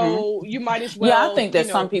 So you might as Yeah, I well, think that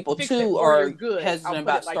some people fix it too before you're are good. I'll hesitant put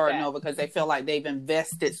about it like starting that. over because they feel like they've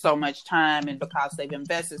invested so much time, and because they've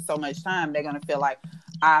invested so much time, they're going to feel like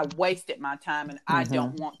I wasted my time, and I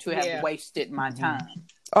don't want to have wasted my time.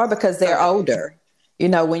 Or because they're older. You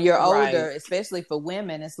know, when you're older, Right. especially for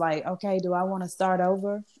women, it's like, okay, do I want to start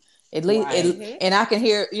over? At least, Right. and I can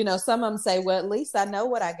hear, some of them say, well, at least I know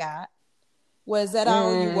what I got. Was that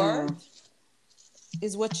all you were?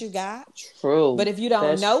 Is what you got? True. But if you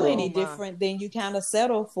don't That's know true. any different, then you kind of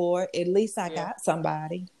settle for, at least I got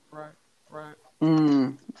somebody. Right.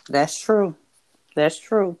 That's true. That's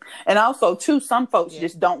true. And also, too, some folks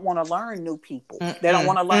just don't want to learn new people. They don't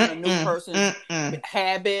want to learn a new person's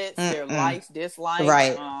habits, their likes, dislikes,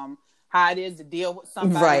 Right. How it is to deal with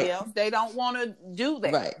somebody else. They don't want to do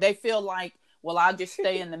that. Right. They feel like, well, I'll just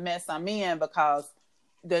stay in the mess I'm in because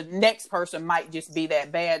the next person might just be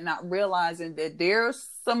that bad, not realizing that there's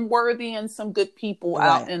some worthy and some good people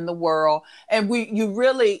out in the world. And you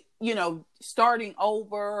really, starting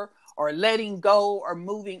over or letting go or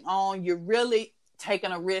moving on, you're really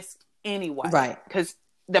taking a risk anyway. Right. Because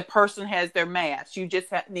the person has their mask. You just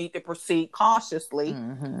need to proceed cautiously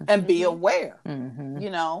and be aware,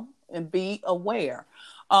 and be aware.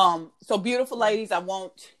 So beautiful ladies, I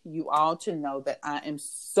want you all to know that I am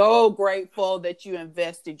so grateful that you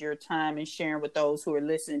invested your time in sharing with those who are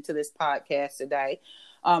listening to this podcast today.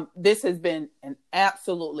 This has been an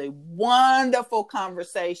absolutely wonderful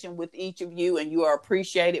conversation with each of you, and you are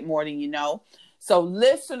appreciated more than you know. So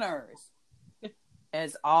listeners,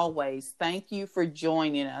 as always, thank you for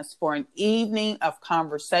joining us for an evening of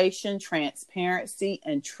conversation, transparency,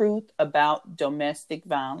 and truth about domestic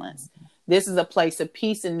violence. This is a place of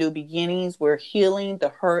peace and new beginnings where healing the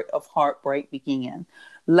hurt of heartbreak begin.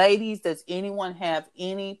 Ladies, does anyone have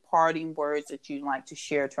any parting words that you'd like to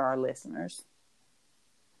share to our listeners?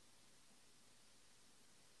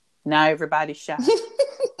 Now everybody's shy.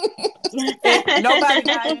 Nobody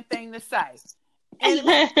got anything to say.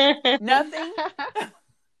 Nothing?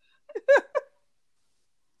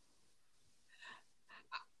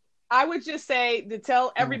 I would just say to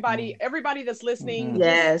tell everybody that's listening,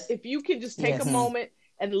 if you can just take a moment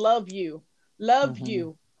and love you.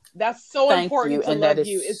 That's so important to love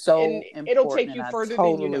you. It's so important. It'll take you further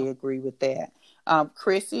than you know. I totally agree with that.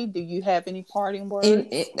 Chrissy, do you have any parting words?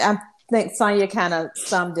 I think Sonia kind of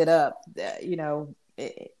summed it up.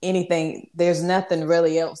 Anything, there's nothing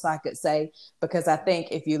really else I could say, because I think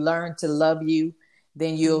if you learn to love you,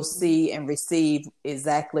 then you'll see and receive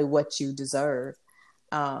exactly what you deserve.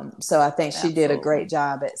 So I think she did a great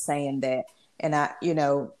job at saying that. And I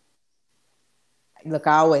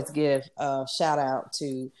always give a shout out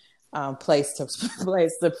to Place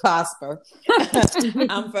to Prosper.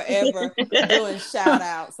 I'm forever doing shout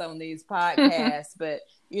outs on these podcasts, but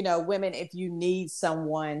women, if you need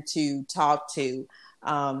someone to talk to,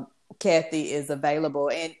 Kathy is available.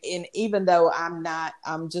 And even though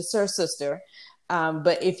I'm just her sister,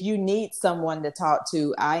 but if you need someone to talk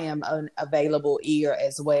to, I am an available ear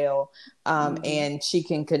as well. And she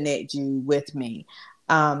can connect you with me.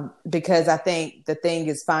 Because I think the thing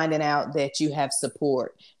is finding out that you have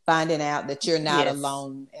support, finding out that you're not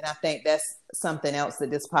alone. And I think that's something else that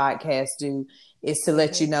this podcast do, is to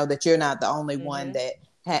let you know that you're not the only one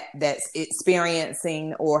that's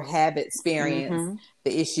experiencing or have experienced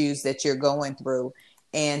the issues that you're going through,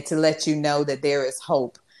 and to let you know that there is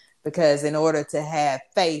hope. Because in order to have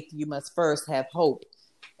faith, you must first have hope.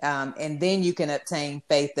 And then you can obtain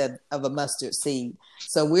faith of a mustard seed.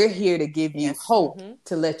 So we're here to give you hope,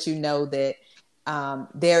 to let you know that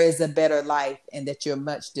there is a better life and that you're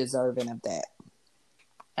much deserving of that.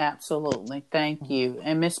 Absolutely. Thank you.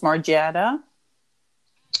 And Miss Margetta?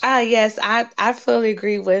 Yes, I fully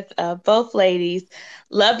agree with both ladies.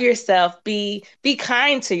 Love yourself. Be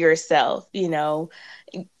kind to yourself.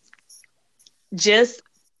 Just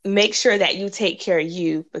make sure that you take care of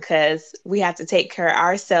you, because we have to take care of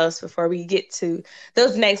ourselves before we get to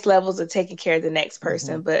those next levels of taking care of the next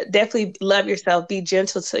person. But definitely love yourself. Be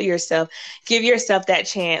gentle to yourself. Give yourself that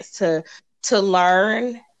chance to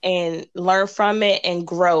learn and learn from it and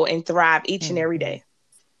grow and thrive each and every day.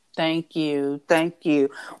 Thank you. Thank you.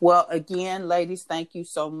 Well, again, ladies, thank you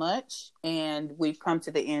so much. And we've come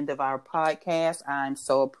to the end of our podcast. I'm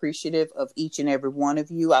so appreciative of each and every one of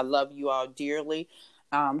you. I love you all dearly.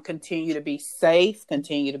 Continue to be safe,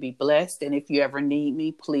 continue to be blessed. And if you ever need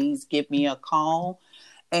me, please give me a call.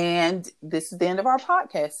 And this is the end of our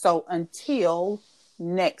podcast. So until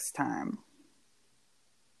next time.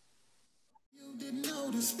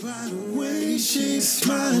 notice by the way she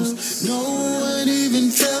smiles. No one even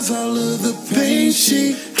tells all of the pain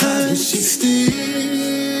she hides. She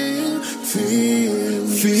still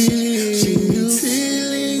feels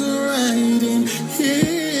healing right in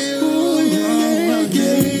here.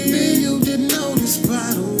 Maybe you did notice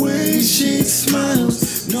by the way she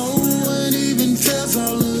smiles. No